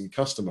be losing a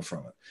customer from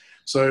it.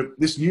 So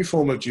this new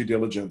form of due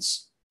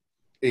diligence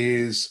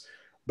is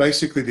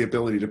basically the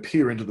ability to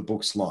peer into the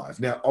books live.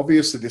 Now,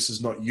 obviously, this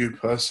is not you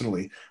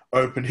personally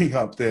opening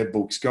up their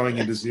books, going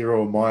into Xero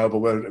or MyOb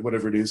or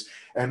whatever it is,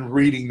 and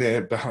reading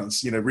their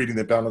balance, reading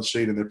their balance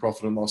sheet and their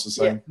profit and loss and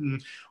saying,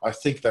 I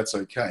think that's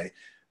okay.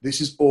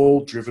 This is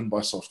all driven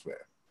by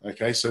software.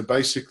 Okay, so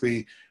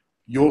basically,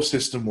 your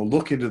system will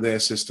look into their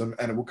system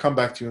and it will come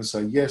back to you and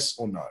say yes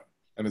or no.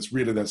 And it's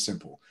really that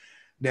simple.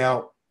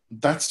 Now,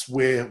 that's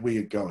where we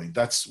are going.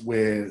 That's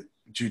where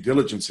due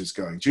diligence is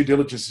going. Due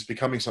diligence is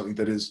becoming something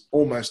that is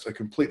almost a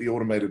completely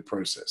automated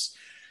process.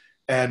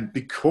 And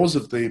because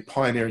of the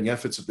pioneering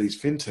efforts of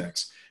these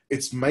fintechs,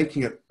 it's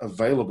making it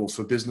available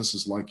for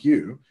businesses like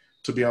you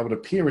to be able to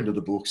peer into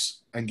the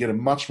books and get a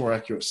much more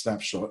accurate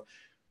snapshot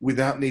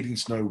without needing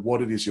to know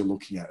what it is you're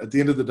looking at. At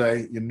the end of the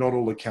day, you're not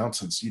all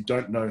accountants. You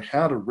don't know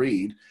how to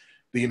read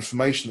the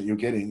information that you're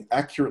getting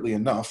accurately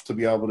enough to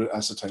be able to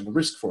ascertain the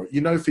risk for it.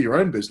 You know for your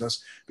own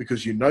business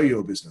because you know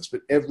your business,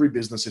 but every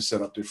business is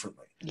set up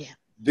differently. Yeah.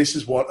 This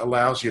is what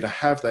allows you to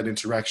have that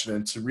interaction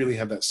and to really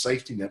have that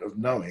safety net of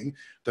knowing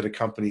that a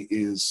company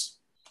is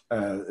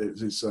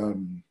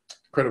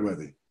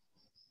creditworthy.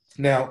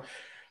 Now,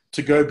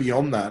 to go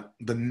beyond that,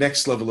 the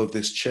next level of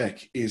this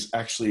check is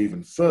actually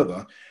even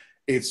further.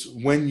 It's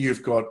when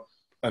you've got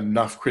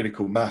enough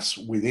critical mass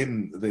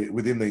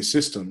within these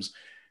systems,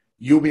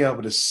 you'll be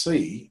able to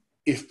see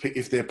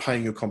if they're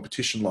paying your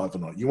competition live or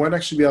not. You won't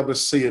actually be able to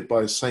see it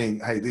by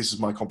saying, hey, this is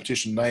my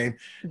competition name,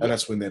 and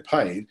that's when they're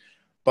paid.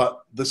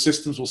 But the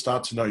systems will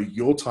start to know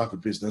your type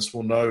of business,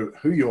 will know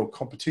who your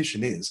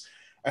competition is,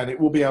 and it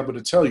will be able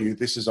to tell you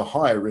this is a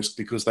higher risk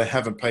because they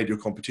haven't paid your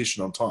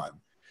competition on time.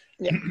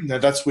 Yeah. Now,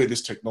 that's where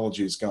this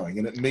technology is going,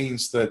 and it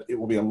means that it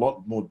will be a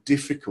lot more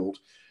difficult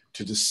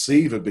to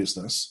deceive a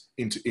business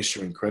into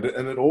issuing credit,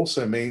 and it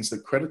also means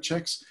that credit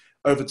checks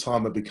over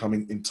time are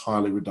becoming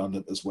entirely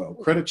redundant as well.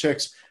 Credit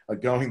checks are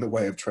going the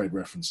way of trade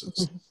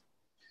references.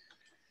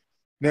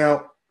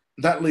 Now,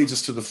 that leads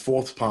us to the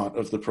fourth part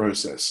of the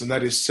process, and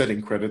that is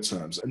setting credit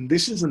terms. And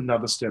this is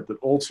another step that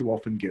all too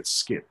often gets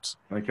skipped,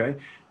 okay?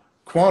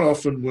 Quite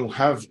often we'll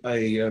have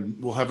a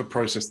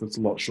process that's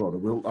a lot shorter.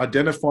 We'll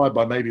identify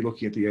by maybe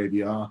looking at the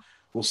ABR,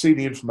 we'll see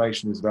the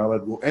information is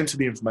valid, we'll enter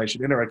the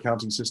information in our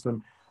accounting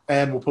system,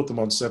 and we'll put them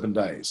on 7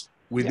 days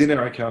within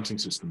our accounting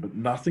system, but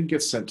nothing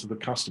gets sent to the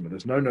customer.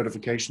 There's no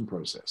notification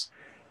process.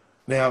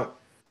 Now,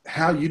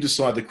 how you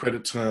decide the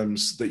credit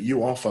terms that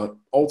you offer,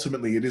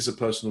 ultimately it is a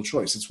personal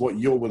choice. It's what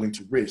you're willing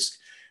to risk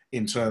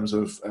in terms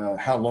of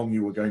how long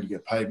you are going to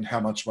get paid and how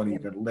much money you're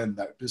going to lend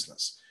that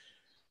business.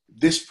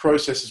 This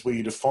process is where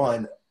you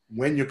define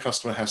when your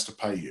customer has to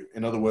pay you.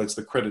 In other words,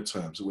 the credit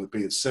terms, it would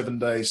be at 7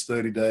 days,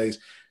 30 days,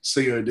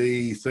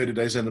 COD, 30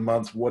 days in a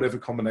month, whatever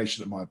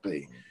combination it might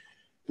be.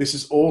 This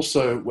is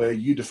also where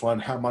you define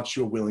how much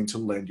you're willing to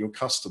lend your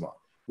customer,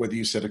 whether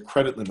you set a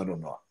credit limit or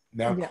not.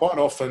 Now, quite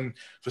often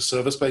for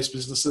service-based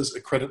businesses, a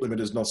credit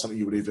limit is not something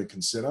you would even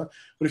consider.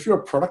 But if you're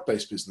a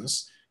product-based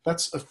business,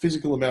 that's a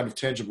physical amount of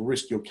tangible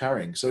risk you're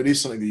carrying. So it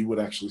is something that you would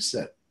actually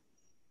set.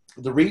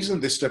 The reason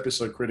this step is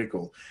so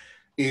critical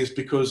is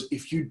because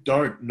if you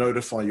don't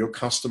notify your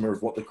customer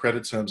of what the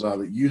credit terms are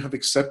that you have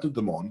accepted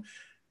them on,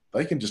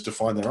 they can just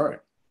define their own,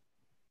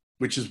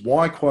 which is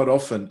why quite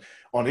often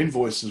on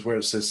invoices where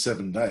it says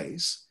 7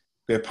 days,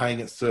 they're paying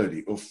at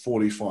 30 or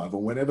 45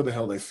 or whenever the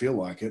hell they feel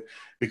like it,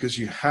 because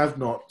you have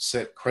not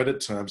set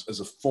credit terms as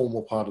a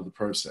formal part of the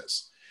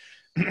process.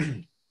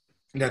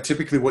 Now,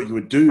 typically what you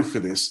would do for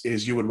this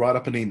is you would write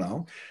up an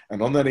email,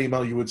 and on that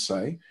email you would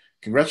say,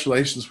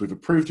 congratulations, we've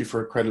approved you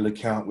for a credit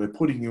account. We're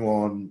putting you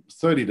on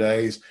 30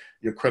 days.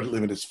 Your credit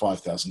limit is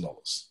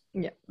 $5,000.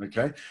 Yeah.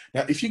 Okay.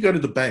 Now, if you go to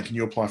the bank and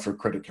you apply for a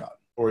credit card,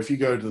 or if you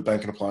go to the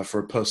bank and apply for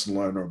a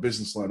personal loan or a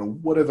business loan or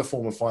whatever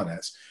form of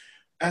finance,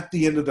 at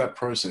the end of that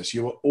process,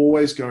 you are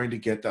always going to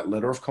get that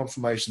letter of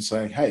confirmation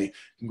saying, hey,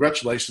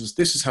 congratulations,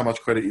 this is how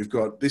much credit you've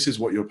got. This is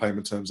what your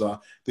payment terms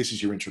are. This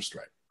is your interest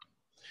rate.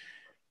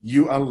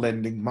 You are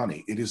lending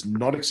money. It is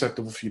not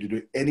acceptable for you to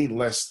do any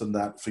less than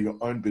that for your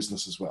own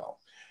business as well.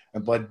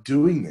 And by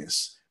doing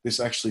this, this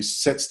actually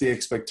sets the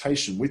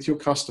expectation with your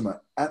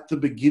customer at the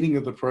beginning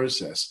of the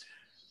process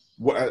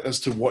as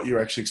to what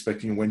you're actually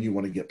expecting and when you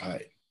want to get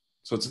paid.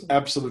 So it's an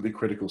absolutely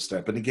critical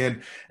step. And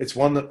again, it's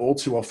one that all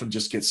too often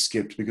just gets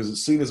skipped because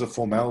it's seen as a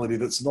formality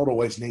that's not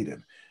always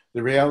needed.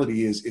 The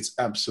reality is it's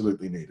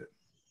absolutely needed.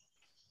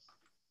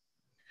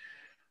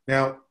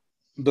 Now,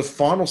 the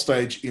final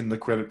stage in the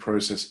credit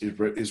process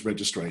is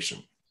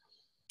registration.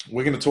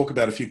 We're going to talk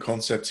about a few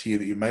concepts here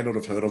that you may not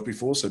have heard of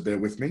before, so bear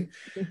with me.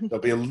 There'll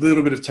be a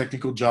little bit of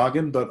technical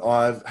jargon, but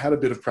I've had a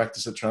bit of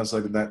practice at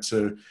translating that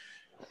to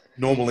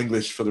normal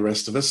English for the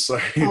rest of us. So,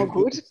 oh,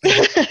 good.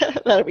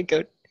 That'll be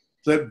good.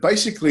 So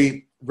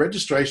basically,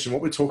 registration,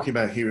 what we're talking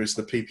about here is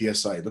the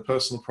PPSA, the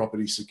Personal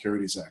Property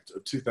Securities Act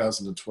of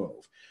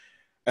 2012.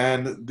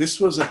 And this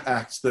was an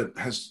act that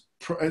has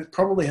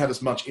probably had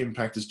as much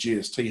impact as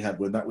GST had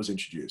when that was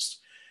introduced.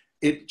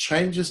 It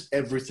changes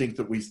everything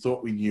that we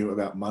thought we knew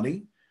about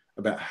money,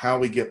 about how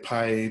we get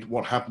paid,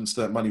 what happens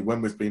to that money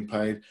when we've been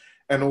paid,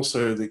 and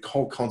also the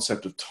whole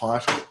concept of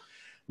title.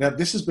 Now,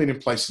 this has been in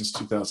place since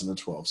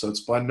 2012, so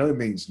it's by no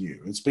means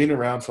new. It's been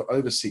around for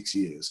over 6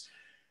 years.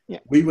 Yeah.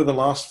 We were the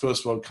last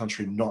first world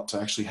country not to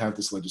actually have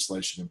this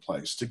legislation in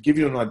place. To give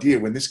you an idea,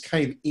 when this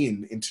came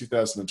in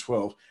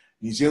 2012,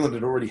 New Zealand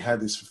had already had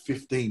this for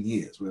 15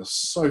 years. We were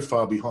so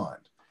far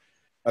behind.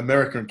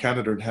 America and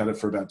Canada had it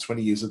for about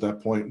 20 years at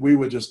that point. We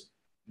were just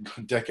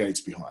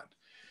decades behind.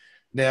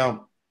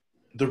 Now,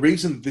 the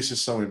reason this is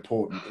so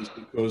important is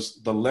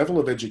because the level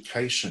of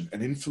education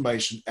and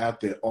information out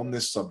there on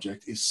this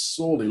subject is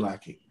sorely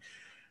lacking.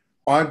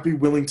 I'd be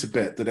willing to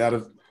bet that out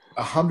of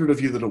 100 of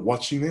you that are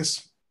watching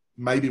this,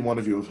 maybe one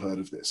of you have heard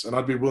of this. And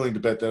I'd be willing to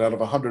bet that out of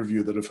 100 of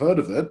you that have heard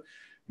of it,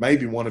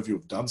 maybe one of you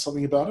have done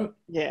something about it.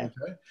 Yeah.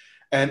 Okay.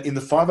 And in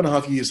the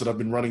 5.5 years that I've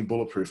been running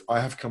Bulletproof,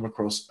 I have come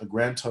across a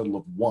grand total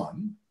of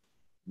one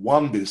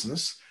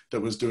business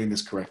that was doing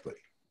this correctly.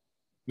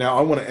 Now,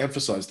 I want to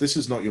emphasize, this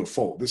is not your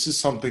fault. This is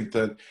something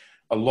that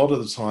a lot of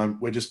the time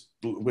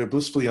we're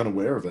blissfully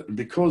unaware of it. And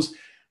because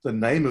the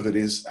name of it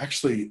is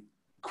actually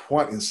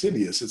quite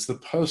insidious, it's the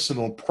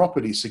Personal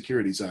Property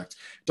Securities Act.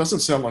 It doesn't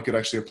sound like it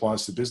actually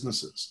applies to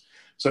businesses.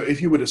 So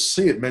if you were to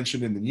see it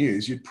mentioned in the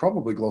news, you'd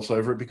probably gloss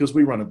over it because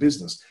we run a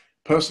business.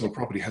 Personal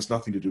property has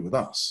nothing to do with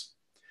us.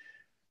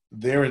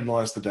 Therein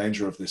lies the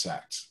danger of this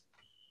act.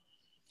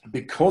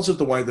 Because of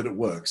the way that it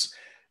works,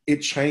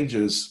 it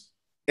changes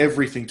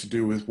everything to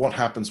do with what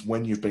happens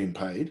when you've been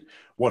paid,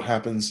 what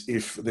happens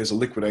if there's a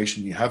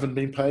liquidation you haven't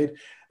been paid,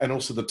 and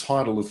also the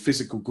title of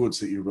physical goods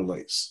that you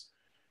release.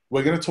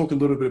 We're going to talk a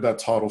little bit about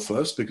title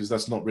first because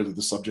that's not really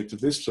the subject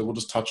of this, so we'll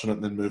just touch on it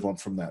and then move on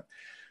from that.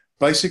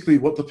 Basically,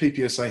 what the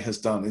PPSA has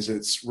done is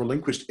it's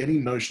relinquished any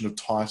notion of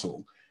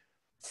title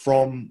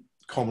from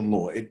common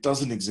law. It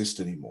doesn't exist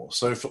anymore.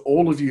 So for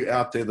all of you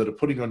out there that are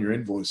putting on your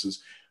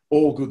invoices,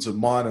 all goods are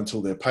mine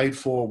until they're paid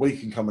for, we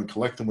can come and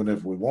collect them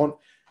whenever we want.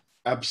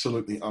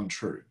 Absolutely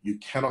untrue. You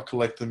cannot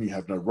collect them. You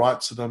have no right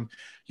to them.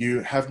 You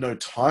have no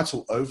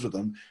title over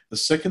them. The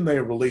second they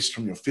are released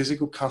from your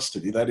physical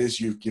custody, that is,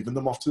 you've given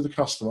them off to the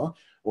customer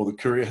or the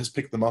courier has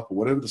picked them up or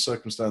whatever the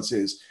circumstance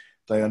is,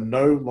 they are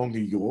no longer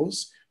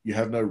yours. You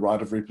have no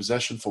right of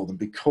repossession for them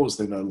because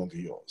they're no longer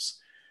yours.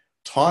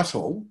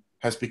 Title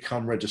has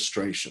become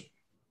registration.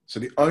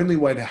 So the only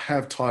way to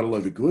have title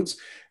over goods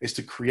is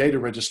to create a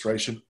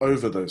registration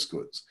over those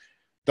goods.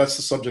 That's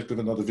the subject of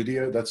another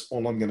video. That's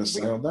all I'm going to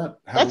say on that.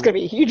 That's going to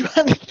be a huge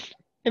one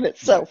in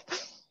itself.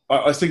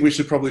 I think we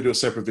should probably do a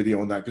separate video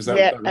on that because that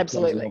requires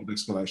absolutely a lot of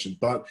explanation.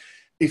 But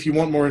if you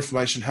want more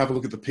information, have a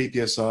look at the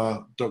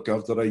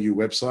ppsr.gov.au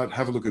website.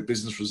 Have a look at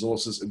business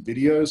resources and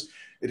videos.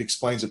 It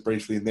explains it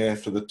briefly in there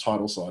for the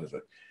title side of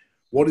it.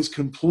 What is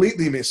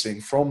completely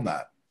missing from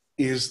that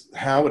is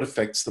how it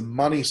affects the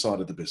money side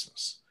of the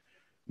business.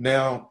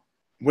 Now,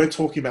 we're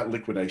talking about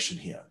liquidation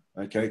here.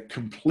 Okay,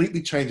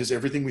 completely changes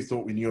everything we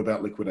thought we knew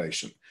about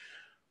liquidation.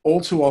 All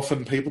too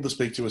often, people that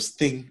speak to us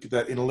think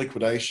that in a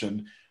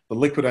liquidation, the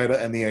liquidator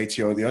and the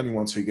ATO are the only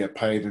ones who get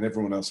paid and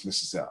everyone else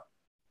misses out.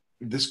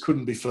 This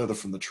couldn't be further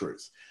from the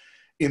truth.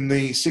 In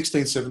the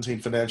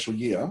 16-17 financial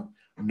year,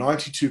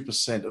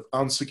 92% of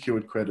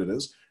unsecured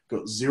creditors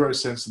got 0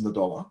 cents in the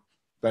dollar.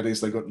 That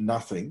is, they got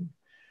nothing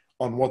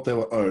on what they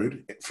were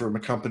owed from a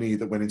company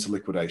that went into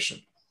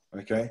liquidation.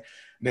 Okay.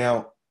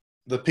 Now,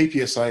 the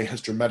PPSA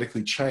has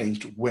dramatically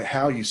changed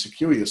how you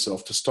secure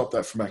yourself to stop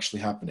that from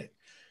actually happening.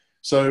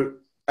 So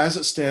as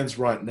it stands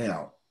right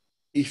now,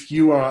 if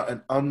you are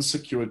an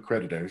unsecured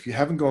creditor, if you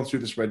haven't gone through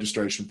this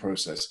registration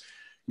process,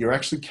 you're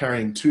actually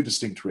carrying two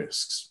distinct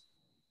risks.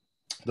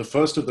 The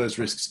first of those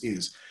risks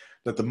is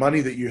that the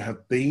money that you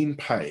have been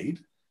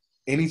paid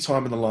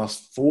anytime in the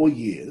last 4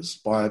 years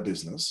by a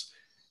business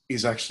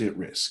is actually at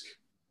risk.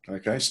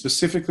 Okay,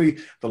 specifically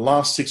the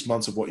last 6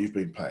 months of what you've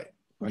been paid.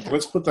 Okay,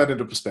 let's put that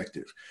into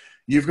perspective.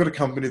 You've got a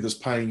company that's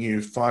paying you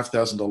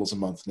 $5,000 a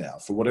month now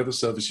for whatever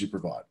service you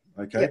provide.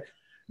 Okay, yep.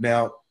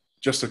 Now,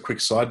 just a quick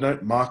side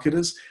note,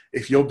 marketers,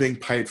 if you're being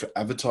paid for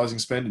advertising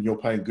spend and you're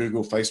paying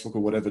Google, Facebook, or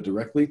whatever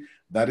directly,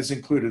 that is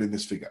included in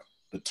this figure,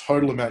 the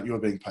total amount you are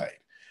being paid.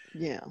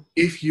 Yeah.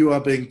 If you are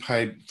being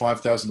paid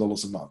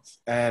 $5,000 a month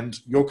and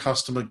your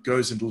customer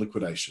goes into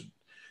liquidation,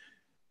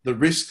 the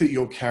risk that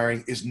you're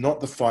carrying is not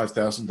the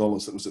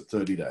 $5,000 that was at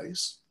 30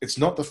 days. It's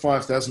not the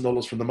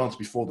 $5,000 from the month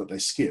before that they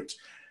skipped.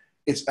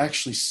 It's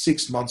actually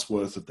 6 months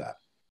worth of that,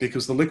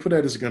 because the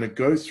liquidators are going to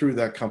go through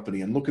that company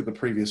and look at the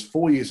previous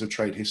 4 years of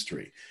trade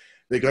history.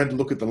 They're going to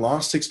look at the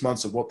last 6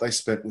 months of what they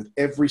spent with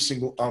every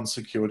single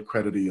unsecured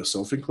creditor,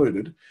 yourself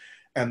included,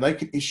 and they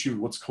can issue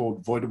what's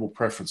called voidable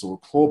preference or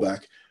a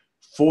clawback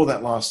for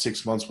that last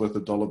 6 months worth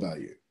of dollar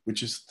value,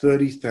 which is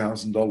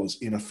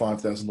 $30,000 in a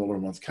 $5,000 a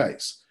month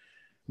case.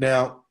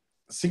 Now,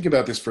 think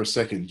about this for a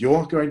second.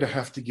 You're going to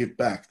have to give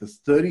back the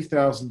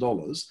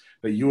 $30,000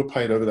 that you were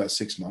paid over that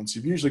 6 months.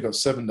 You've usually got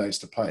 7 days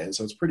to pay it,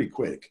 so it's pretty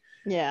quick.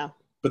 Yeah.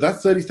 But that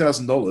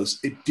 $30,000,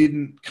 it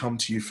didn't come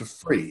to you for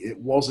free. It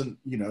wasn't,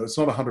 it's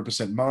not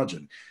 100%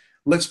 margin.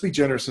 Let's be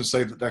generous and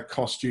say that that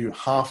cost you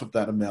half of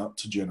that amount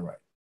to generate,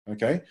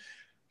 okay?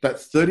 That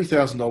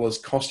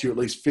 $30,000 cost you at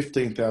least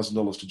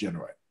 $15,000 to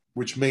generate,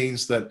 which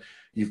means that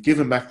you've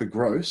given back the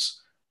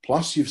gross,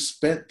 plus you've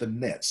spent the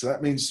net. So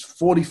that means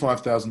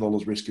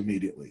 $45,000 risk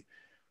immediately,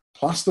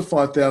 plus the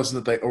 $5,000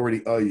 that they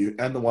already owe you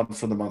and the one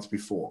from the month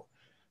before.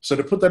 So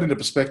to put that into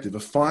perspective, a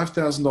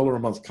 $5,000 a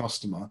month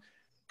customer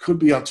could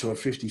be up to a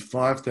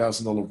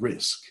 $55,000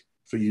 risk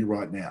for you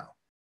right now,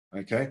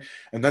 okay?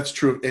 And that's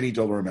true of any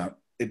dollar amount.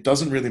 It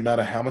doesn't really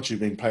matter how much you're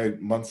being paid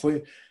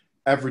monthly.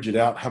 Average it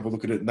out, have a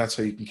look at it, and that's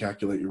how you can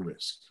calculate your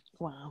risk.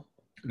 Wow.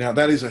 Now,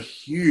 that is a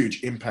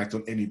huge impact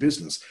on any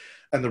business.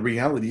 And the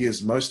reality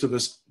is most of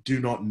us do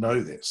not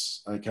know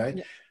this, okay?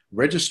 Yeah.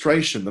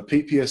 Registration, the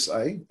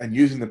PPSA, and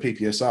using the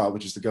PPSR,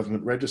 which is the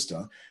government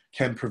register,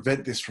 can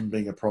prevent this from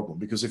being a problem.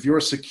 Because if you're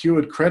a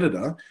secured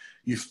creditor,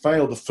 you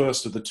fail the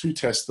first of the two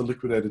tests the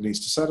liquidator needs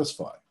to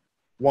satisfy.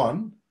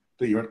 One,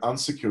 that you're an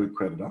unsecured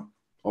creditor.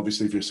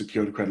 Obviously, if you're a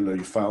secured creditor,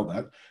 you fail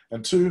that.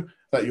 And two,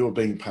 that you're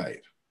being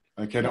paid.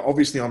 Okay, now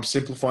obviously I'm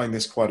simplifying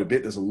this quite a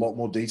bit. There's a lot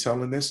more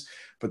detail in this,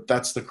 but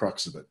that's the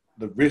crux of it.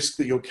 The risk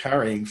that you're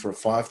carrying for a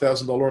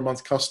 $5,000 a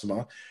month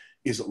customer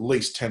is at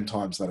least 10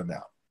 times that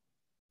amount.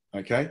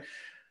 Okay,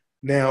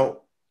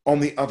 now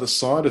on the other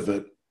side of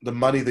it, the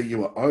money that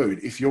you are owed,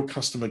 if your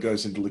customer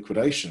goes into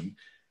liquidation,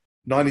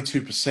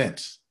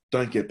 92%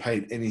 don't get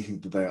paid anything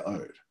that they are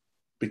owed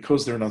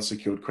because they're an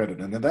unsecured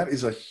creditor. And that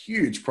is a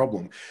huge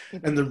problem.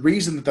 And the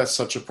reason that that's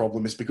such a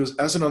problem is because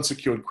as an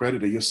unsecured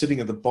creditor, you're sitting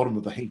at the bottom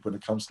of the heap when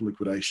it comes to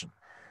liquidation.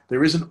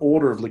 There is an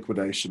order of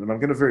liquidation, and I'm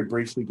going to very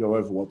briefly go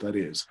over what that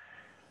is.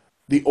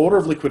 The order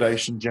of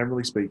liquidation,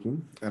 generally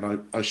speaking, and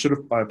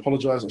I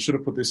apologize, I should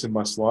have put this in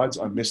my slides.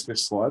 I missed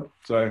this slide.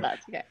 So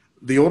that's okay.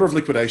 The order of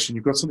liquidation,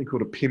 you've got something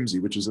called a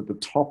PIMSI, which is at the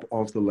top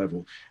of the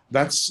level.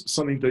 That's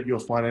something that your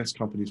finance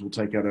companies will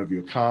take out over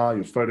your car,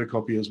 your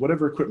photocopiers,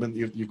 whatever equipment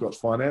you've got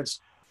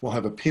financed will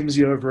have a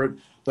PIMSI over it.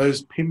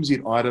 Those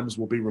PIMSI items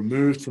will be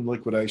removed from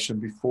liquidation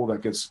before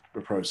that gets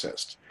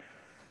processed.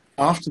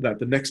 After that,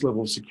 the next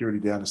level of security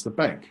down is the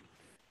bank.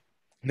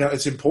 Now,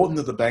 it's important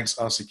that the banks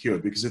are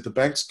secured, because if the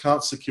banks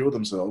can't secure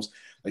themselves,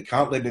 they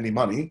can't lend any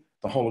money,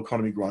 the whole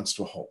economy grinds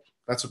to a halt.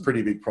 That's a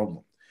pretty big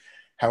problem.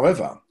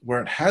 However,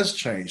 where it has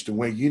changed and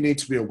where you need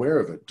to be aware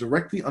of it,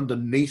 directly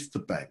underneath the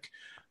bank,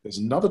 there's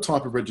another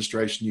type of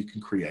registration you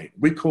can create.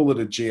 We call it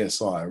a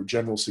GSI, or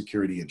General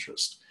Security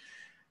Interest.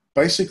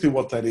 Basically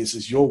what that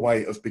is your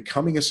way of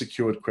becoming a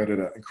secured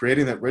creditor and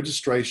creating that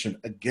registration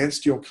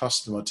against your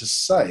customer to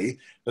say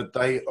that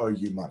they owe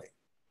you money.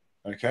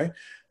 Okay.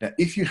 Now,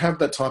 if you have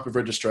that type of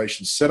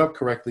registration set up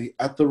correctly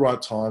at the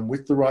right time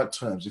with the right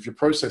terms, if your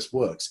process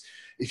works,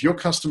 if your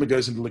customer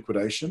goes into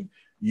liquidation,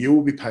 you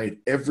will be paid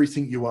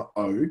everything you are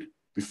owed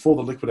before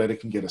the liquidator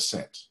can get a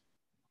cent.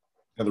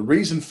 Now, the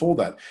reason for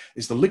that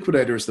is the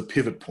liquidator is the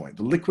pivot point.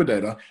 The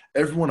liquidator,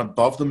 everyone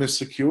above them is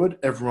secured,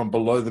 everyone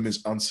below them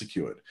is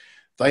unsecured.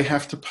 they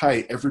have to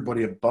pay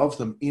everybody above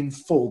them in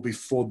full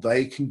before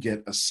they can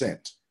get a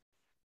cent.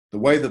 The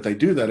way that they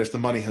do that, if the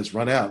money has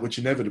run out, which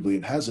inevitably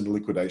it has in a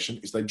liquidation,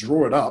 is they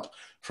draw it up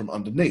from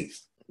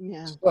underneath.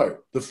 Yeah. So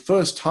the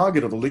first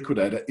target of a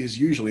liquidator is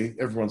usually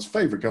everyone's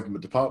favorite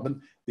government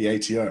department, the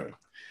ATO.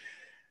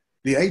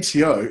 The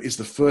ATO is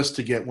the first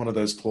to get one of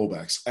those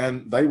clawbacks,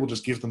 and they will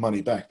just give the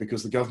money back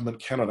because the government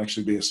cannot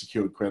actually be a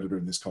secured creditor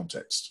in this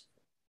context.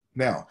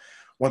 Now,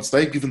 once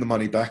they've given the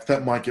money back,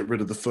 that might get rid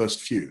of the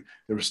first few.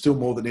 There are still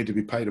more that need to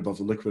be paid above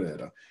the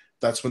liquidator.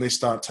 That's when they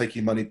start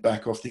taking money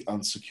back off the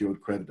unsecured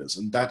creditors.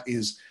 And that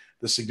is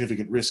the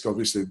significant risk,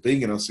 obviously, of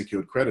being an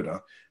unsecured creditor.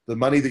 The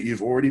money that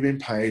you've already been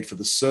paid for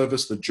the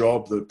service, the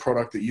job, the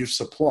product that you've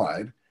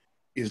supplied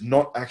is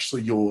not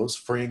actually yours,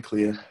 free and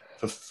clear,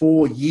 for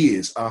 4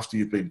 years after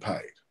you've been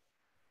paid,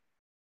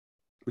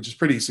 which is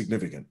pretty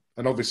significant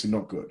and obviously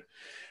not good.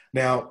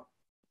 Now,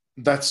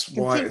 that's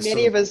why I can see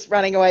many of us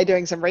running away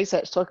doing some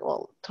research,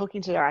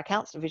 talking to our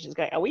accounts divisions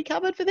going, are we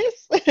covered for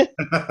this?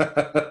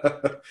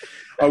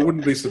 I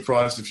wouldn't be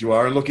surprised if you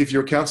are. And look, if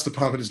your accounts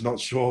department is not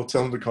sure,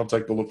 tell them to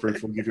contact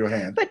Bulletproof. We'll give you a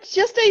hand. But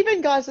just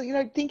even guys,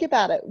 think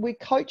about it. We're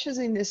coaches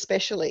in this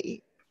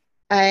especially,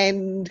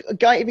 and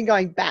even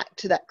going back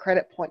to that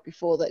credit point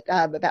before that,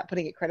 about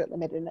putting a credit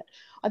limit in it.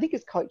 I think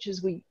as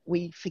coaches,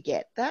 we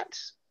forget that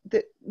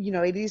it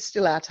is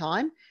still our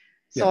time.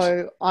 So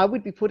yes. I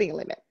would be putting a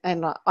limit,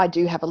 and I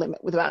do have a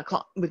limit with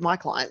my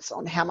clients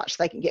on how much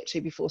they can get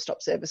to before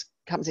stop service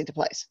comes into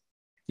place.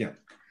 Yeah.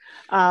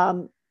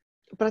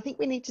 But I think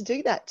we need to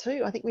do that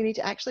too. I think we need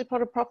to actually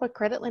put a proper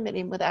credit limit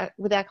in with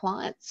our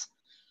clients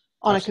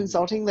on a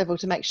consulting level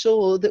to make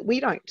sure that we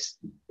don't,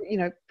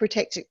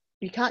 protect it.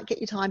 You can't get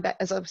your time back.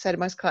 As I've said to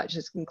most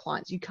coaches and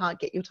clients, you can't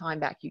get your time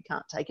back. You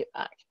can't take it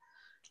back.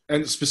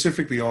 And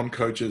specifically on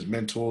coaches,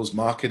 mentors,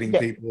 marketing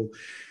people,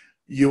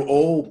 you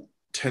all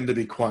tend to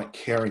be quite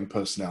caring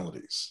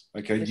personalities.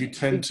 Okay. You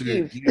tend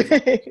to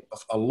give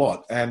a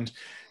lot, and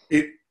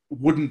it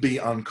wouldn't be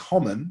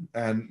uncommon,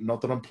 and not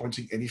that I'm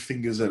pointing any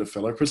fingers at a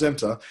fellow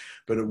presenter,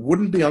 but it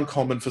wouldn't be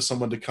uncommon for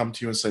someone to come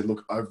to you and say,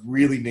 look, I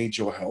really need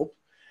your help.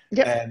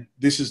 Yep. And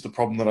this is the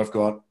problem that I've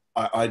got.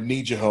 I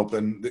need your help.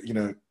 And,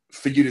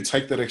 for you to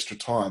take that extra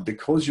time,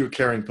 because you're a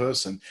caring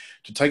person,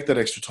 to take that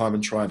extra time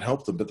and try and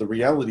help them. But the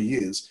reality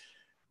is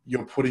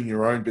you're putting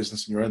your own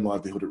business and your own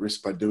livelihood at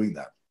risk by doing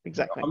that.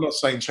 Exactly. I'm not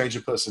saying change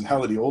your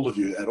personality, all of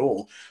you, at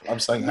all. I'm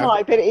saying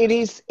but it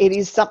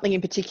is something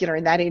in particular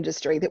in that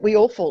industry that we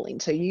all fall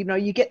into.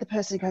 You get the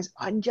person who goes,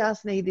 I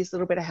just need this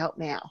little bit of help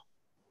now.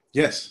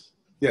 Yes.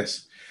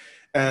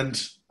 And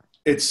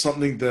it's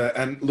something that,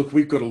 and look,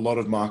 we've got a lot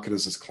of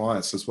marketers as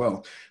clients as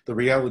well. The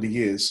reality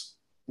is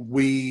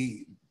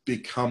we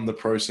become the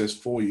process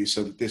for you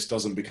so that this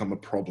doesn't become a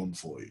problem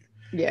for you.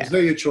 Yeah. Because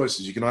they're your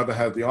choices. You can either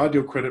have the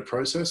ideal credit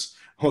process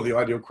or the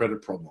ideal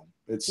credit problem.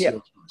 It's your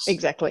choice.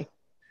 Exactly.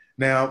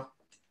 Now,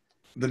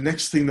 the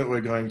next thing that we're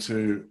going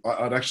to,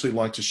 I'd actually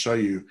like to show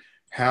you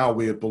how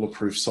we at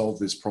Bulletproof solve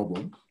this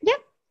problem. Yep,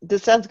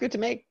 this sounds good to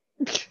me.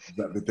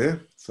 That bit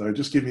there. So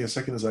just give me a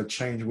second as I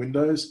change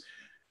windows.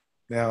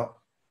 Now,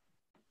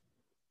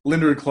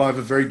 Linda and Clive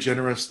have very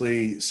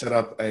generously set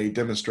up a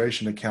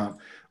demonstration account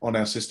on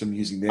our system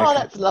using their account.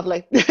 That's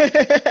lovely. You're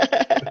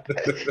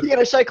going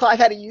to show Clive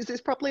how to use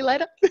this properly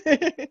later?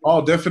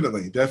 Oh,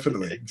 definitely.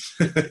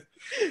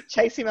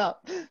 Chase him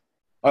up.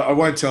 I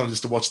won't tell him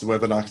just to watch the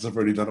webinar because I've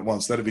already done it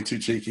once. That'd be too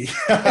cheeky.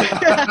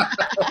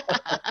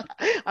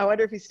 I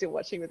wonder if he's still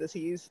watching with us.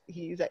 He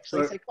is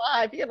actually. So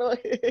Clive,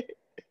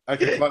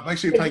 Okay, Clive, make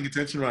sure you're paying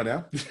attention right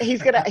now.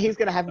 He's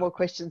gonna have more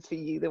questions for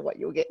you than what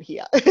you'll get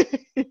here.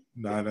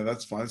 No,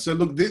 that's fine. So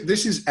look,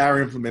 this is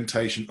our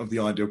implementation of the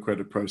ideal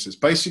credit process.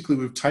 Basically,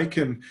 we've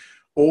taken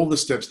all the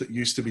steps that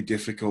used to be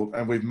difficult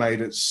and we've made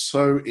it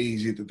so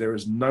easy that there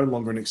is no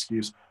longer an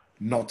excuse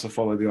not to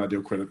follow the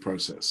ideal credit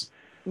process.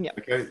 Yeah.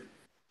 Okay.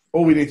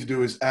 All we need to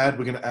do is we're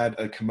going to add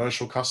a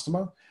commercial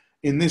customer.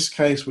 In this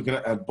case, we're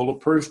going to add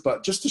Bulletproof,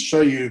 but just to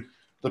show you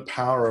the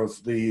power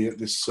of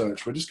this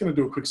search, we're just going to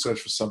do a quick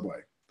search for Subway.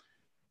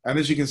 And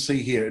as you can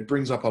see here, it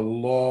brings up a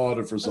lot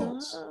of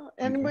results.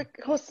 And of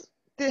course,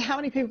 how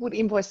many people would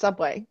invoice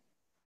Subway?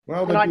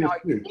 Well, and I know,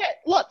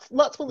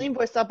 lots will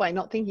invoice Subway,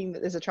 not thinking that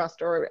there's a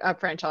trust or a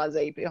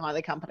franchisee behind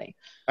the company.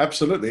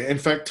 Absolutely. In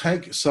fact,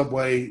 take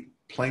Subway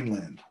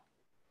Plainland.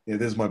 Yeah,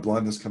 there's my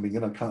blindness coming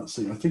in. I can't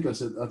see. I think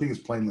it's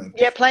Plainland.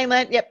 Yeah,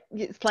 Plainland. Yep,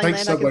 it's Plainland. Take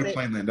Subway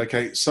Plainland.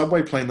 Okay,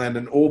 Subway Plainland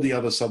and all the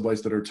other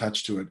subways that are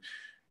attached to it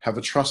have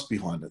a trust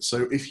behind it.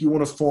 So if you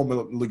want to form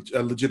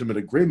a legitimate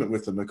agreement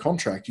with them, a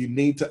contract, you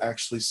need to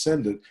actually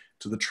send it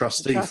to the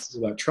trustee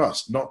for that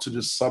trust, not to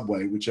just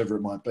Subway, whichever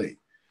it might be.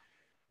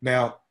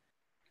 Now,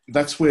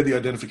 that's where the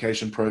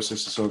identification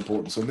process is so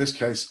important. So in this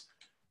case,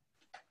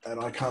 and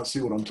I can't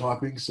see what I'm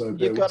typing, so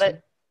you've got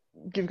it.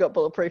 You've got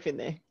Bulletproof in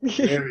there.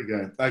 There we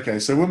go. Okay,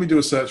 so when we do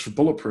a search for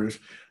Bulletproof,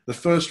 the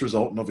first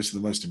result, and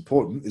obviously the most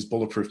important, is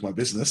Bulletproof My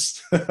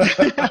Business.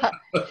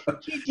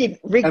 You didn't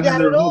rig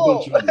that at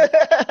all.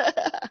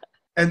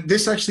 And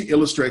this actually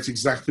illustrates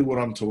exactly what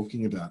I'm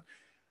talking about.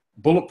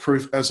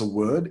 Bulletproof as a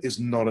word is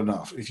not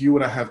enough. If you were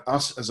to have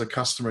us as a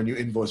customer and you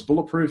invoice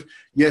Bulletproof,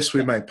 yes,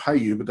 we may pay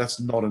you, but that's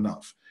not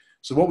enough.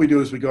 So what we do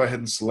is we go ahead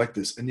and select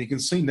this. And you can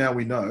see now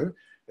we know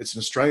it's an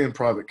Australian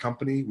private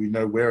company. We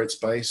know where it's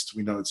based.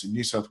 We know it's in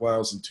New South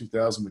Wales in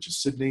 2000, which is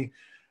Sydney.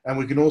 And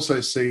we can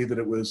also see that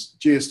it was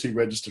GST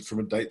registered from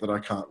a date that I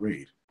can't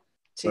read.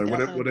 So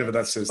whatever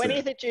that says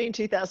 20th there. of June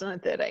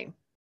 2013.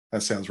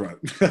 That sounds right.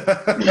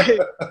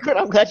 Good,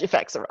 I'm glad your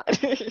facts are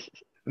right.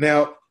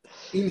 Now,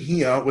 in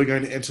here, we're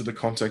going to enter the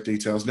contact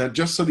details. Now,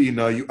 just so that you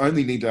know, you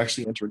only need to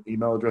actually enter an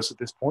email address at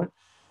this point.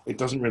 It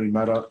doesn't really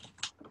matter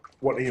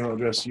what email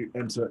address you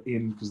enter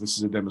in because this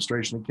is a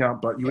demonstration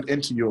account, but you would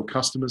enter your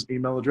customer's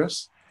email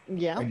address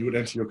and you would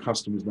enter your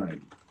customer's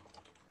name.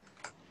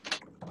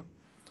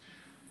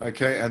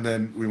 Okay, and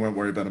then we won't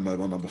worry about a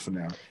mobile number for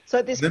now. So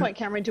at this point,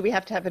 Cameron, do we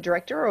have to have a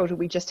director or do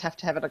we just have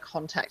to have a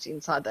contact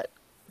inside that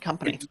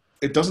company?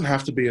 It doesn't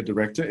have to be a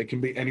director. It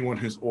can be anyone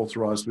who's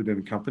authorized within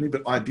a company,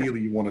 but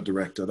ideally you want a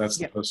director. That's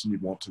the person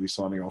you'd want to be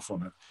signing off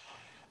on it.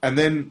 And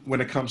then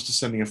when it comes to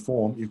sending a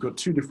form, you've got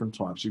two different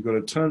types. You've got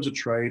a terms of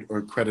trade or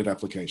a credit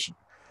application.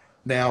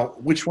 Now,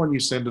 which one you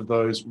send of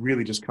those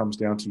really just comes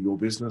down to your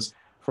business.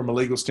 From a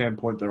legal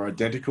standpoint, they're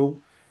identical.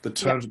 The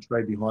terms of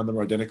trade behind them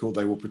are identical.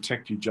 They will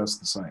protect you just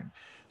the same.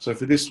 So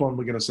for this one,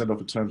 we're going to send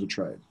off a terms of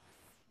trade.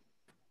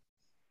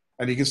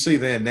 And you can see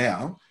there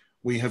now,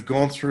 we have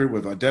gone through,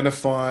 we've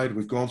identified,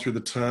 we've gone through the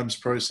terms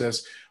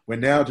process. We're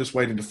now just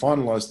waiting to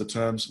finalize the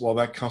terms while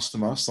that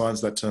customer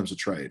signs that terms of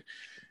trade.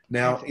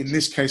 Now, in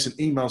this case, an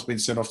email's been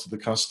sent off to the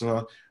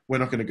customer. We're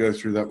not going to go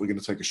through that. We're going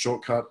to take a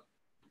shortcut.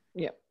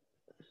 Yep.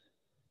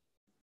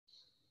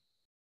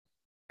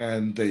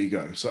 And there you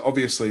go. So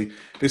obviously,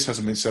 this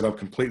hasn't been set up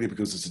completely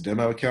because it's a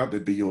demo account.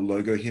 There'd be your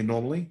logo here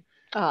normally.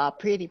 Ah,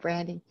 pretty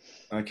branding.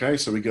 Okay,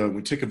 so we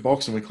tick a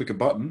box and we click a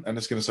button, and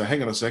it's going to say,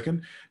 hang on a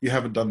second, you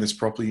haven't done this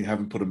properly, you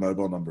haven't put a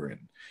mobile number in.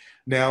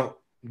 Now,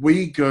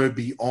 we go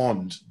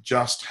beyond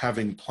just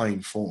having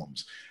plain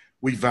forms.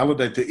 We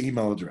validate the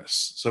email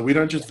address. So we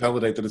don't just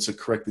validate that it's a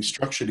correctly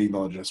structured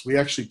email address. We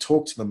actually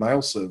talk to the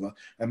mail server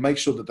and make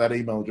sure that that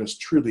email address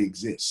truly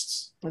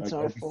exists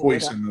before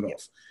you send it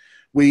off.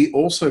 We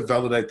also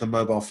validate the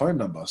mobile phone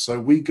number. So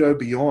we go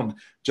beyond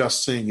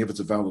just seeing if it's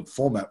a valid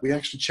format. We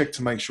actually check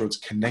to make sure it's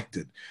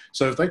connected.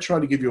 So if they try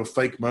to give you a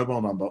fake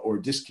mobile number or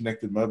a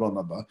disconnected mobile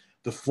number,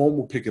 the form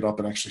will pick it up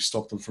and actually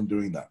stop them from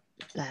doing that.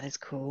 That is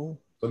cool.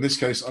 So in this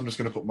case, I'm just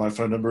going to put my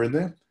phone number in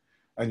there.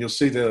 And you'll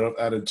see that I've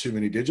added too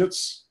many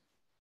digits.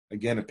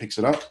 Again, it picks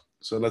it up.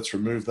 So let's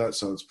remove that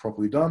so it's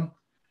properly done.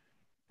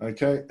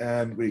 Okay,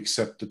 and we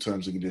accept the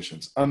terms and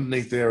conditions.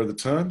 Underneath there are the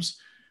terms.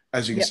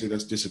 As you can see,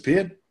 that's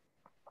disappeared.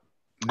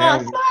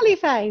 Now, smiley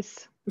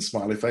face. The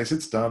smiley face,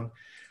 it's done.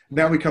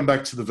 Now we come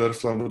back to the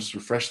Vertiflow and we'll just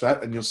refresh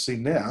that and you'll see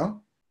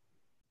now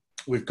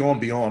we've gone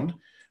beyond.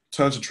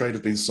 Terms of trade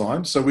have been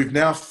signed. So we've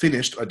now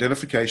finished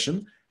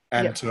identification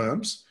and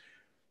terms.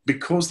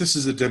 Because this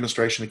is a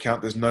demonstration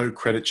account, there's no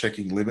credit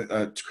checking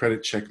limit,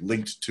 credit check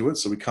linked to it.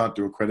 So we can't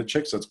do a credit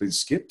check. So it's been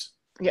skipped.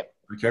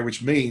 Okay,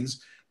 which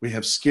means we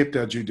have skipped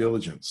our due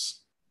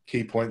diligence.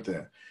 Key point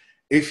there.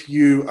 If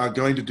you are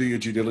going to do your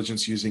due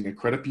diligence using a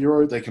credit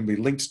bureau, they can be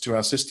linked to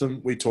our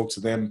system. We talk to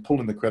them, pull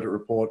in the credit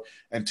report,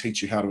 and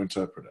teach you how to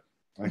interpret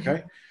it.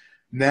 Okay?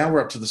 Now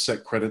we're up to the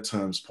set credit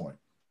terms point.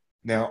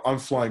 Now, I'm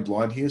flying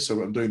blind here,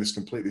 so I'm doing this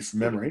completely from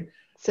memory.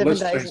 7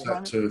 days. Let's change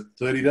that to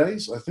 30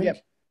 days, I think.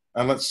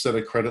 And let's set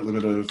a credit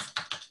limit of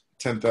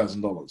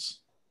 $10,000.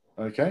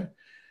 Okay?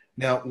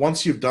 Now,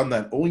 once you've done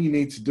that, all you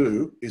need to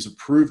do is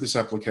approve this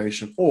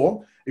application,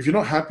 or if you're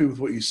not happy with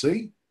what you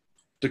see,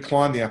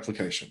 decline the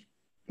application.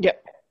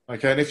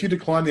 Okay, and if you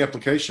decline the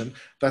application,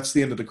 that's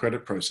the end of the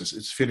credit process.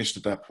 It's finished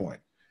at that point.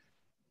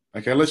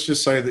 Okay, let's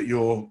just say that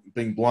you're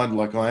being blind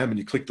like I am and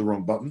you click the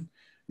wrong button.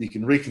 You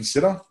can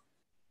reconsider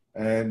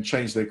and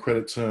change their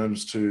credit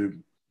terms to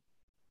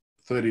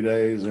 30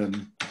 days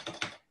and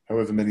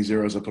however many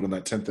zeros I put on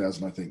that,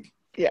 10,000, I think.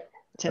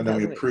 10,000. And then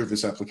we approve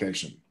this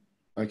application.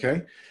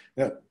 Okay,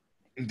 now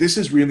this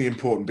is really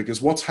important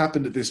because what's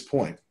happened at this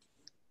point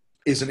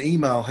is an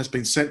email has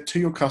been sent to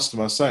your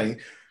customer saying,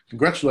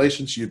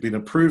 congratulations, you've been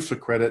approved for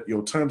credit.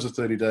 Your terms are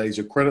 30 days.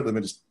 Your credit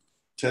limit is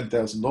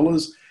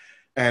 $10,000.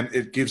 And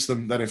it gives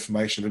them that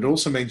information. It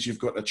also means you've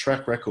got a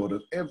track record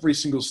of every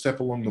single step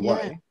along the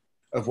way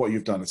of what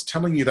you've done. It's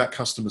telling you that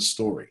customer's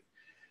story.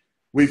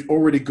 We've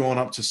already gone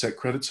up to set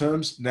credit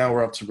terms. Now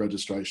we're up to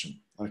registration.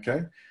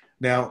 Okay.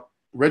 Now,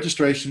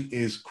 registration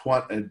is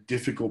quite a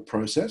difficult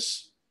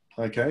process.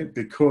 Okay.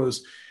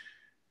 Because,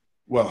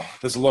 well,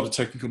 there's a lot of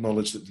technical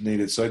knowledge that's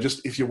needed. So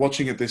just if you're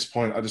watching at this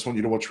point, I just want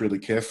you to watch really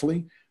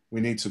carefully. We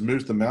need to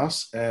move the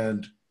mouse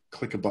and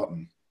click a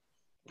button.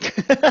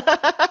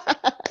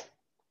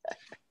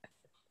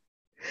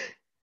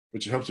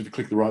 Which helps if you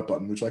click the right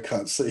button, which I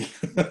can't see.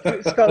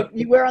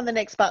 You were on the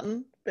next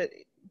button, but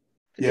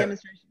for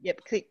demonstration,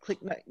 click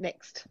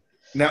next.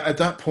 Now, at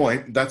that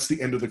point, that's the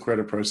end of the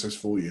credit process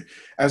for you.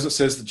 As it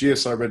says, the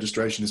GSI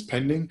registration is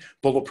pending.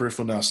 Bulletproof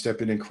will now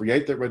step in and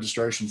create that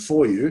registration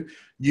for you.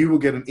 You will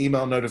get an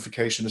email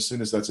notification as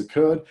soon as that's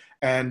occurred,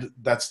 and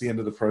that's the end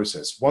of the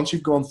process. Once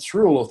you've gone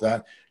through all of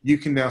that, you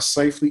can now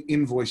safely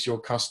invoice your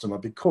customer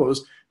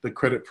because the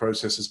credit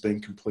process has been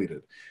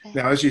completed.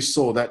 Now, as you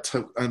saw, that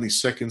took only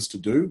seconds to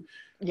do.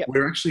 Yep.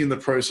 We're actually in the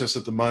process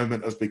at the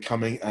moment of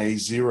becoming a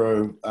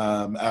zero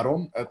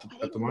add-on at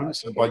the moment.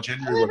 So by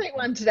January, tell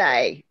everyone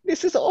today,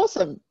 this is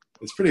awesome.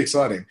 It's pretty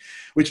exciting,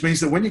 which means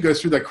that when you go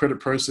through that credit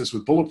process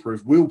with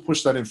Bulletproof, we'll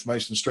push that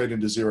information straight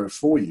into Zero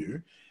for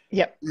you.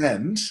 Yep.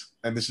 And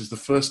this is the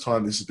first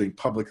time this is being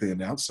publicly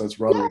announced, so it's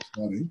rather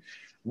exciting.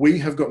 We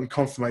have gotten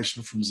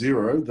confirmation from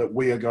Zero that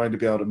we are going to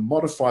be able to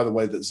modify the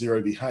way that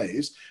Zero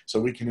behaves so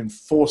we can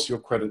enforce your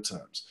credit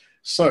terms.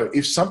 So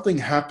if something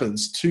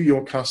happens to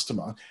your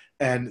customer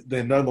and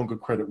they're no longer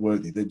credit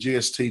worthy, their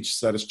GST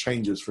status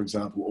changes, for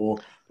example, or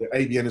their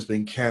ABN has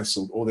been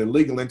cancelled, or their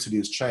legal entity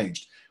has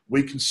changed,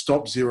 we can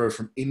stop Zero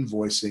from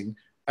invoicing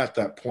at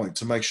that point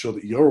to make sure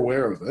that you're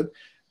aware of it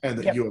and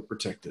that you are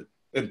protected.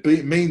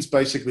 It means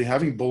basically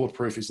having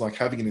Bulletproof is like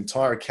having an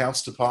entire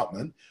accounts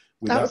department.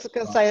 I was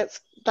going to say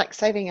it's like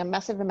saving a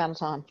massive amount of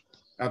time.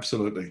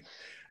 Absolutely.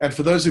 And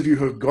for those of you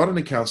who have got an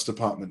accounts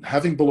department,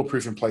 having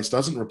Bulletproof in place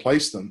doesn't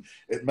replace them.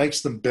 It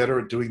makes them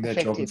better at doing their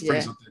job and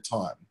frees up their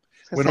time.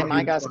 We're not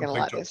my guys are going to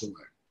like this.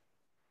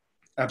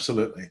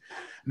 Absolutely.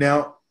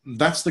 Now,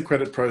 that's the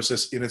credit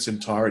process in its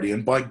entirety.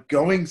 And by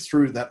going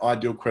through that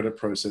ideal credit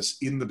process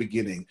in the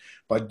beginning,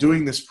 by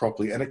doing this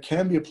properly, and it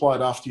can be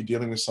applied after you're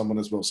dealing with someone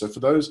as well. So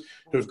for those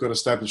who have got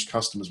established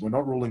customers, we're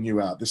not ruling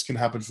you out. This can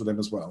happen for them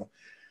as well.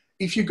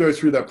 If you go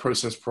through that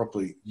process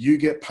properly, you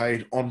get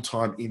paid on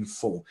time in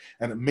full.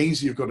 And it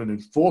means you've got an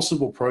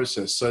enforceable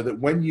process so that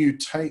when you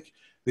take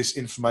this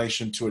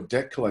information to a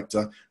debt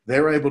collector,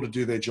 they're able to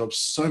do their job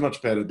so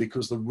much better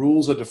because the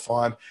rules are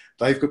defined.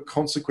 They've got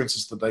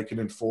consequences that they can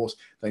enforce.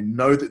 They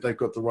know that they've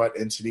got the right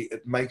entity.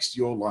 It makes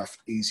your life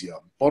easier.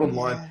 Bottom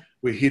line,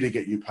 we're here to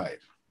get you paid.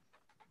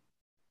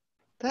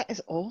 That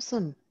is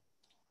awesome.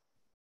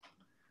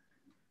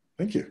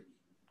 Thank you.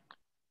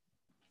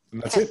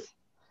 And that's it.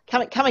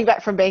 Coming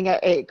back from being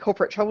a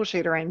corporate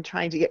troubleshooter and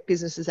trying to get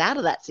businesses out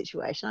of that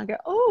situation, I go,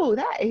 oh,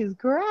 that is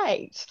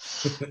great.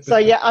 So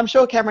yeah, I'm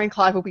sure Cameron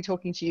Clive will be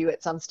talking to you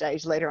at some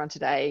stage later on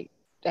today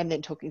and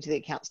then talking to the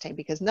accounts team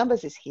because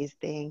numbers is his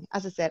thing.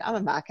 As I said, I'm a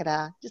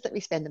marketer. Just let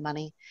me spend the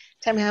money.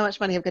 Tell me how much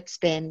money I've got to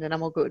spend and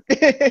I'm all good.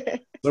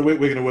 So we're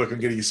going to work on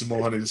getting you some more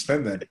money to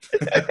spend then.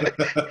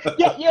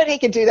 Yeah, you and he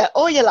can do that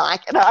all you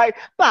like.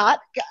 But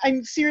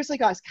and seriously,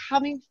 guys,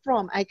 coming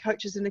from a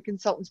coach's and a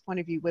consultant's point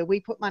of view where we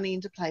put money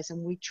into place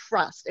and we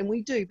trust, and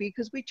we do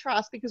because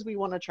we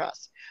want to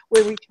trust,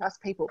 where we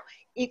trust people,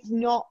 it's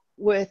not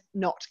worth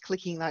not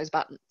clicking those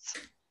buttons.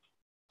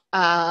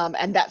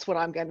 And that's what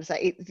I'm going to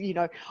say.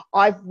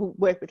 I've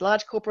worked with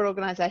large corporate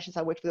organizations.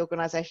 I worked with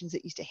organizations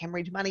that used to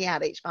hemorrhage money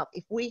out each month.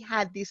 If we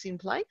had this in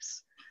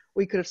place,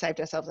 we could have saved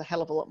ourselves a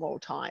hell of a lot more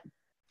time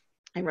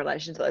in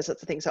relation to those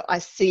sorts of things. So I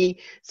see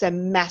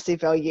some massive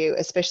value,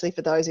 especially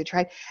for those who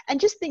trade. And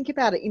just think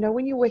about it,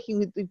 when you're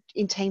working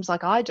in teams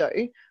like I do,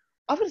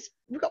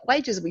 we've got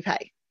wages that we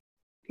pay.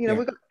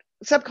 We've got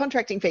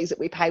subcontracting fees that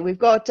we pay. We've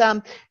got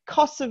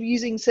costs of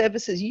using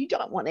services. You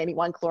don't want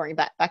anyone clawing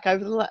back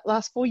over the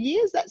last 4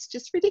 years. That's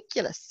just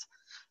ridiculous.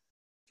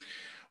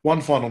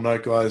 One final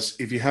note, guys,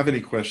 if you have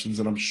any questions,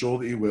 and I'm sure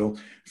that you will,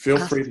 feel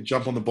free to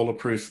jump on the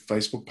Bulletproof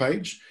Facebook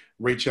page,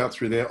 reach out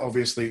through there.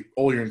 Obviously,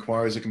 all your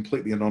inquiries are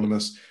completely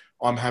anonymous.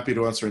 I'm happy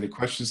to answer any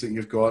questions that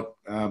you've got.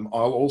 I'll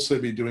also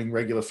be doing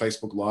regular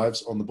Facebook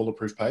Lives on the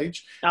Bulletproof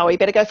page. Oh, you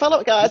better go follow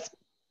it, guys.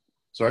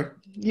 Sorry?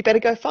 You better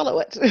go follow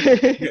it.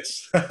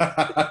 Yes.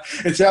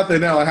 It's out there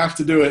now. I have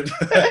to do it.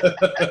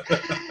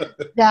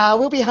 Now,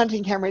 we'll be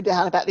hunting Cameron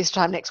down about this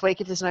time next week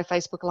if there's no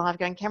Facebook Live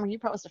going, Cameron, you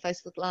promised a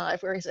Facebook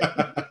Live. Where is it?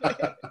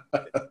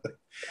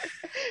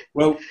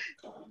 Well,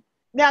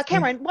 now,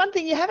 Cameron, one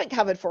thing you haven't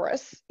covered for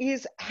us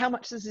is how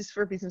much is this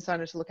for a business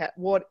owner to look at?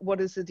 What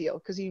is the deal?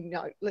 Because,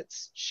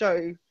 let's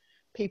show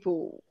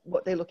people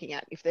what they're looking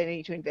at if they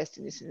need to invest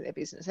in this in their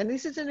business. And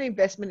this is an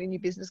investment in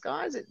your business,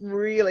 guys. It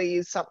really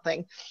is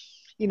something.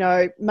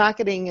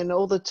 Marketing and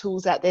all the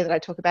tools out there that I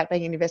talk about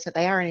being an investment,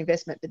 they are an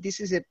investment, but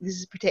this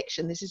is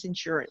protection. This is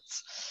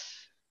insurance.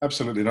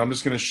 Absolutely. And I'm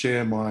just going to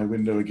share my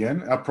window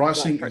again. Our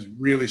pricing is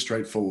really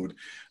straightforward.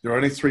 There are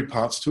only 3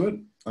 parts to it.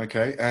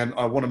 Okay. And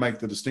I want to make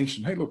the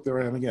distinction. Hey, look,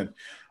 there I am again.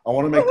 I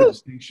want to make the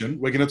distinction.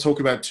 We're going to talk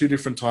about 2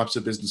 different types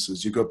of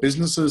businesses. You've got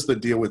businesses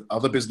that deal with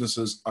other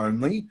businesses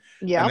only.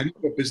 Yeah. And then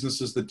you've got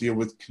businesses that deal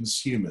with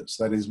consumers.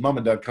 That is mum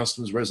and dad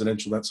customers,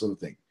 residential, that sort of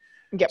thing.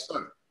 Yep.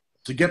 So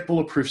to get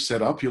Bulletproof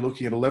set up, you're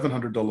looking at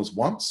 $1,100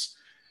 once.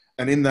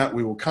 And in that,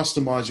 we will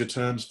customize your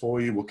terms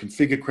for you. We'll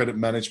configure credit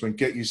management,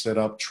 get you set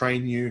up,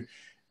 train you,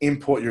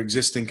 import your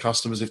existing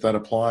customers if that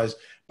applies,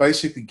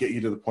 basically get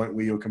you to the point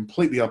where you're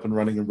completely up and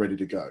running and ready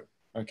to go.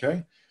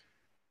 Okay.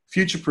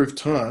 Future-proof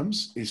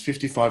terms is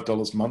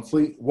 $55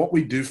 monthly. What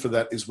we do for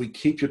that is we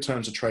keep your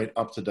terms of trade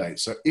up to date.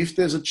 So if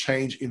there's a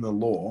change in the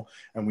law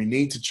and we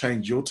need to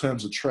change your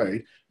terms of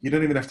trade, you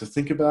don't even have to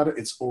think about it.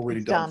 It's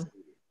already done.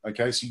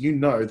 Okay, so you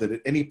know that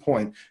at any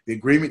point, the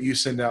agreement you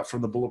send out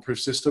from the Bulletproof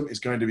system is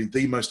going to be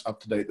the most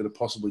up-to-date that it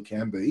possibly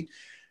can be.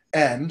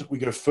 And we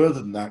go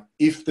further than that.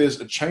 If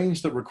there's a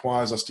change that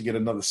requires us to get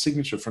another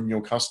signature from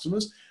your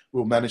customers,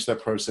 we'll manage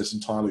that process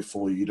entirely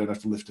for you. You don't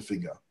have to lift a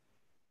finger.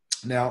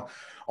 Now,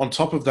 on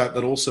top of that,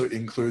 that also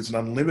includes an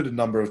unlimited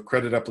number of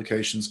credit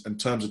applications and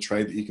terms of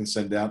trade that you can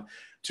send out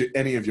to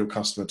any of your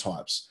customer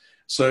types.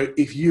 So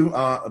if you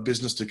are a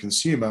business to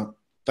consumer,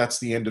 that's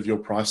the end of your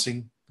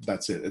pricing.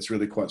 That's it. It's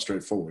really quite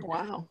straightforward.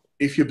 Wow.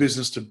 If you're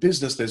business to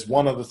business, there's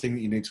one other thing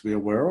that you need to be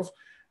aware of,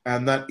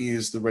 and that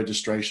is the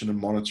registration and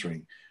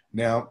monitoring.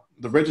 Now,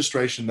 the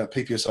registration, that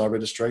PPSI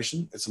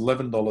registration, it's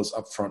 $11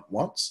 upfront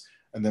once,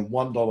 and then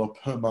 $1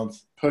 per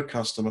month per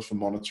customer for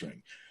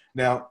monitoring.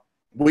 Now,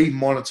 we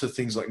monitor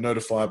things like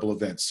notifiable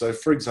events. So,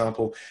 for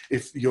example,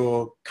 if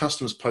your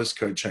customer's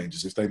postcode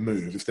changes, if they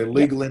move, if their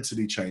legal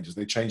entity changes,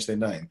 they change their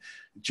name,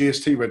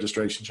 GST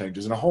registration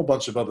changes, and a whole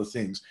bunch of other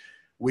things,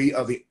 we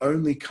are the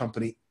only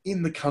company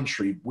in the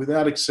country,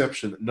 without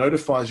exception, that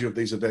notifies you of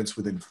these events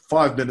within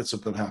 5 minutes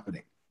of them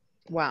happening.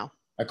 Wow.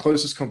 Our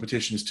closest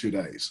competition is 2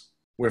 days.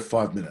 We're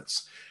 5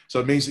 minutes. So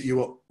it means that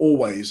you are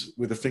always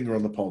with a finger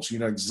on the pulse. You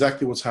know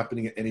exactly what's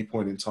happening at any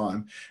point in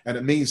time. And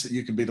it means that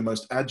you can be the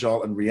most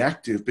agile and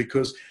reactive,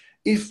 because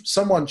if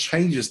someone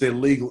changes their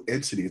legal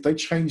entity, if they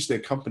change their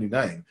company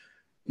name,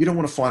 you don't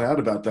want to find out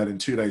about that in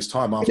 2 days'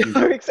 time after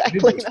No,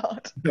 exactly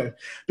not.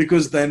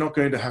 Because they're not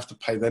going to have to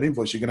pay that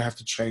invoice. You're going to have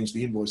to change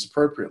the invoice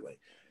appropriately.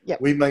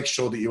 Yep. We make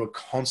sure that you are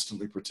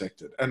constantly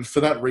protected. And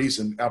for that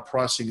reason, our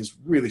pricing is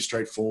really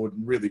straightforward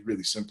and really,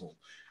 really simple.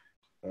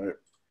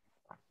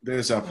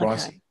 There's our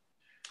pricing. Okay.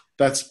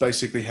 That's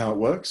basically how it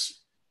works.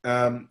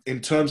 In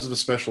terms of a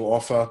special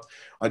offer,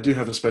 I do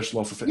have a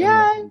special offer for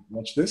anyone who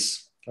watch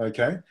this.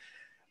 Okay.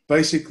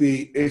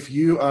 Basically, if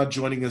you are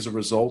joining as a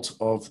result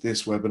of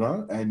this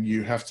webinar, and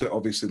you have to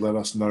obviously let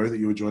us know that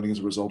you are joining as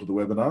a result of the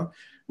webinar,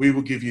 we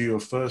will give you your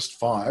first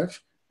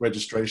 5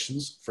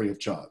 registrations free of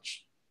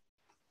charge.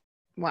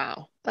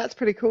 Wow. That's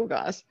pretty cool,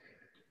 guys.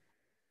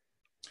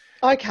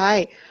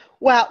 Okay.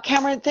 Wow,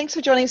 Cameron, thanks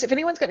for joining us. If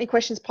anyone's got any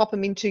questions, pop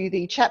them into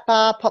the chat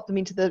bar, pop them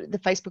into the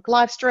Facebook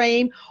live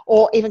stream,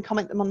 or even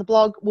comment them on the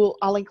blog.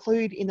 I'll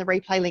include in the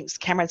replay links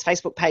Cameron's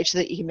Facebook page so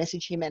that you can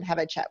message him and have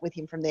a chat with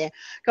him from there.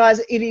 Guys,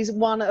 it is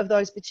one of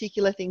those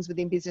particular things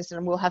within business,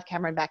 and we'll have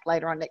Cameron back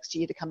later on next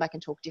year to come back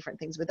and talk different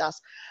things with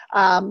us.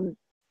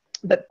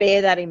 But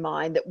bear that in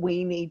mind, that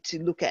we need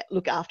to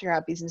look after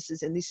our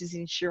businesses, and this is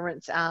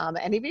insurance.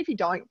 And even if you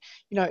don't,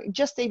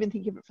 just even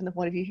think of it from the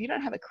point of view, if you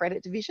don't have a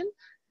credit division,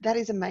 that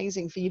is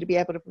amazing for you to be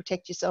able to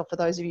protect yourself, for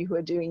those of you who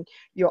are doing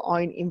your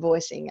own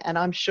invoicing. And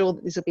I'm sure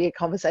that this will be a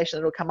conversation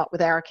that will come up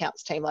with our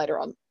accounts team later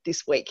on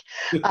this week,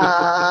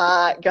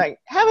 going,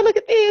 have a look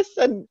at this.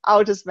 And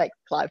I'll just make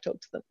Clive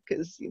talk to them,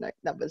 because,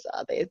 numbers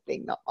are their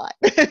thing, not mine.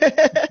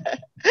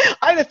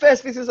 I'm the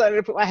first business owner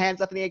to put my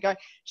hands up in the air going,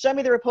 show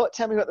me the report,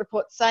 tell me what the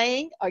report's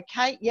saying.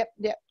 Okay, yep,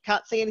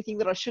 can't see anything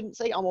that I shouldn't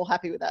see. I'm all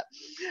happy with that.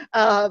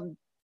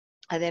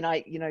 And then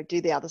I, do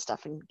the other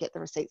stuff and get the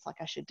receipts like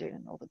I should do,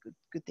 and all the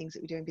good things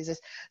that we do in business.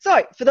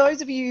 So for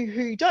those of you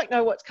who don't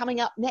know what's coming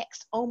up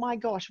next, oh my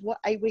gosh, what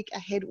a week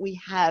ahead we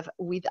have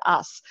with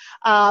us.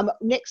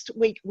 Next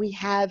week, we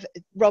have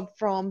Rob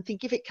from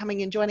Thinkific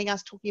coming and joining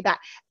us, talking about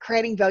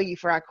creating value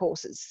for our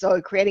courses. So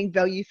creating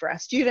value for our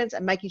students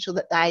and making sure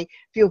that they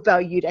feel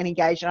valued and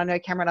engaged. And I know,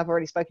 Cameron, I've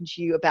already spoken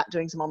to you about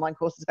doing some online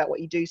courses about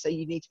what you do, so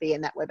you need to be in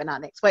that webinar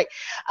next week.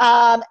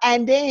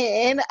 And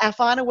then our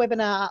final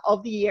webinar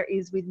of the year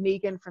is with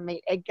Megan from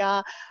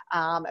Reed-Enever,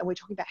 and we're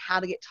talking about how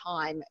to get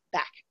time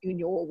back in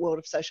your world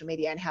of social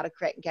media and how to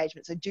create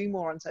engagement. So do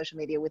more on social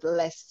media with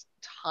less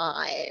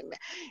time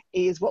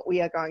is what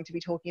we are going to be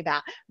talking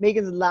about.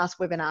 Megan's last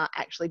webinar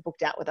actually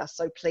booked out with us,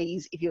 so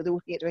please, if you're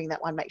looking at doing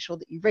that one, make sure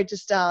that you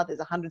register. There's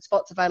 100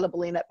 spots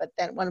available in it, but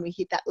then when we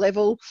hit that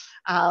level,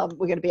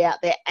 we're going to be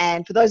out there.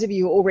 And for those of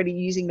you who are already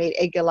using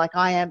Reed-Enever like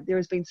I am, there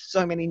has been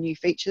so many new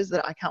features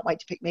that I can't wait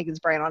to pick Megan's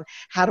brain on.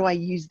 How do I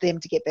use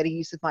them to get better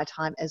use of my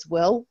time as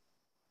well?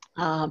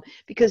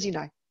 Because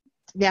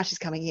now she's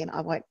coming in,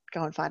 I won't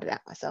go and find it out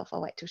myself.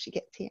 I'll wait till she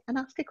gets here and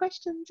ask her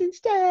questions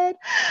instead.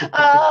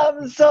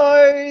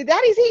 So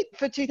that is it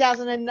for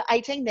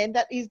 2018 then.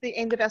 That is the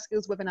end of our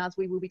skills webinars.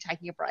 We will be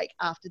taking a break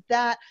after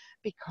that,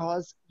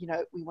 because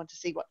we want to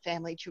see what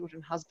family,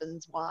 children,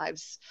 husbands,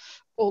 wives,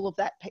 all of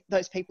that,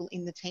 those people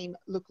in the team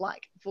look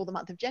like for the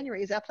month of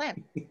January is our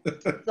plan.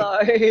 So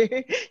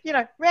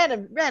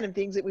random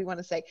things that we want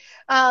to see.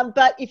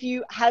 But if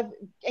you have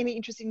any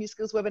interest in your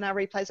skills webinar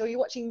replays, or you're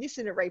watching this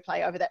in a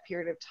replay over that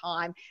period of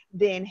time,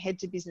 then head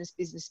to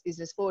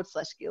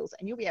business.business.business/skills,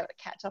 and you'll be able to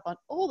catch up on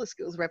all the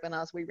skills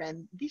webinars we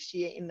ran this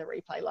year in the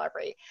replay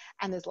library.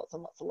 And there's lots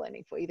and lots of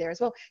learning for you there as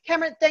well.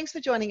 Cameron, thanks for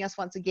joining us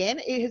once again.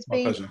 It has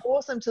been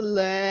awesome to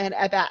learn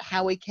about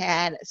how we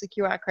can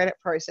secure our credit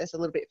process a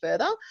little bit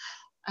further.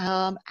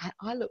 And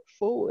I look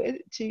forward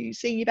to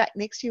seeing you back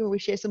next year where we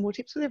share some more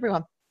tips with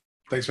everyone.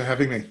 Thanks for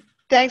having me.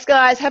 Thanks,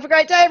 guys. Have a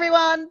great day,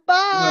 everyone. Bye.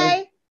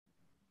 Bye.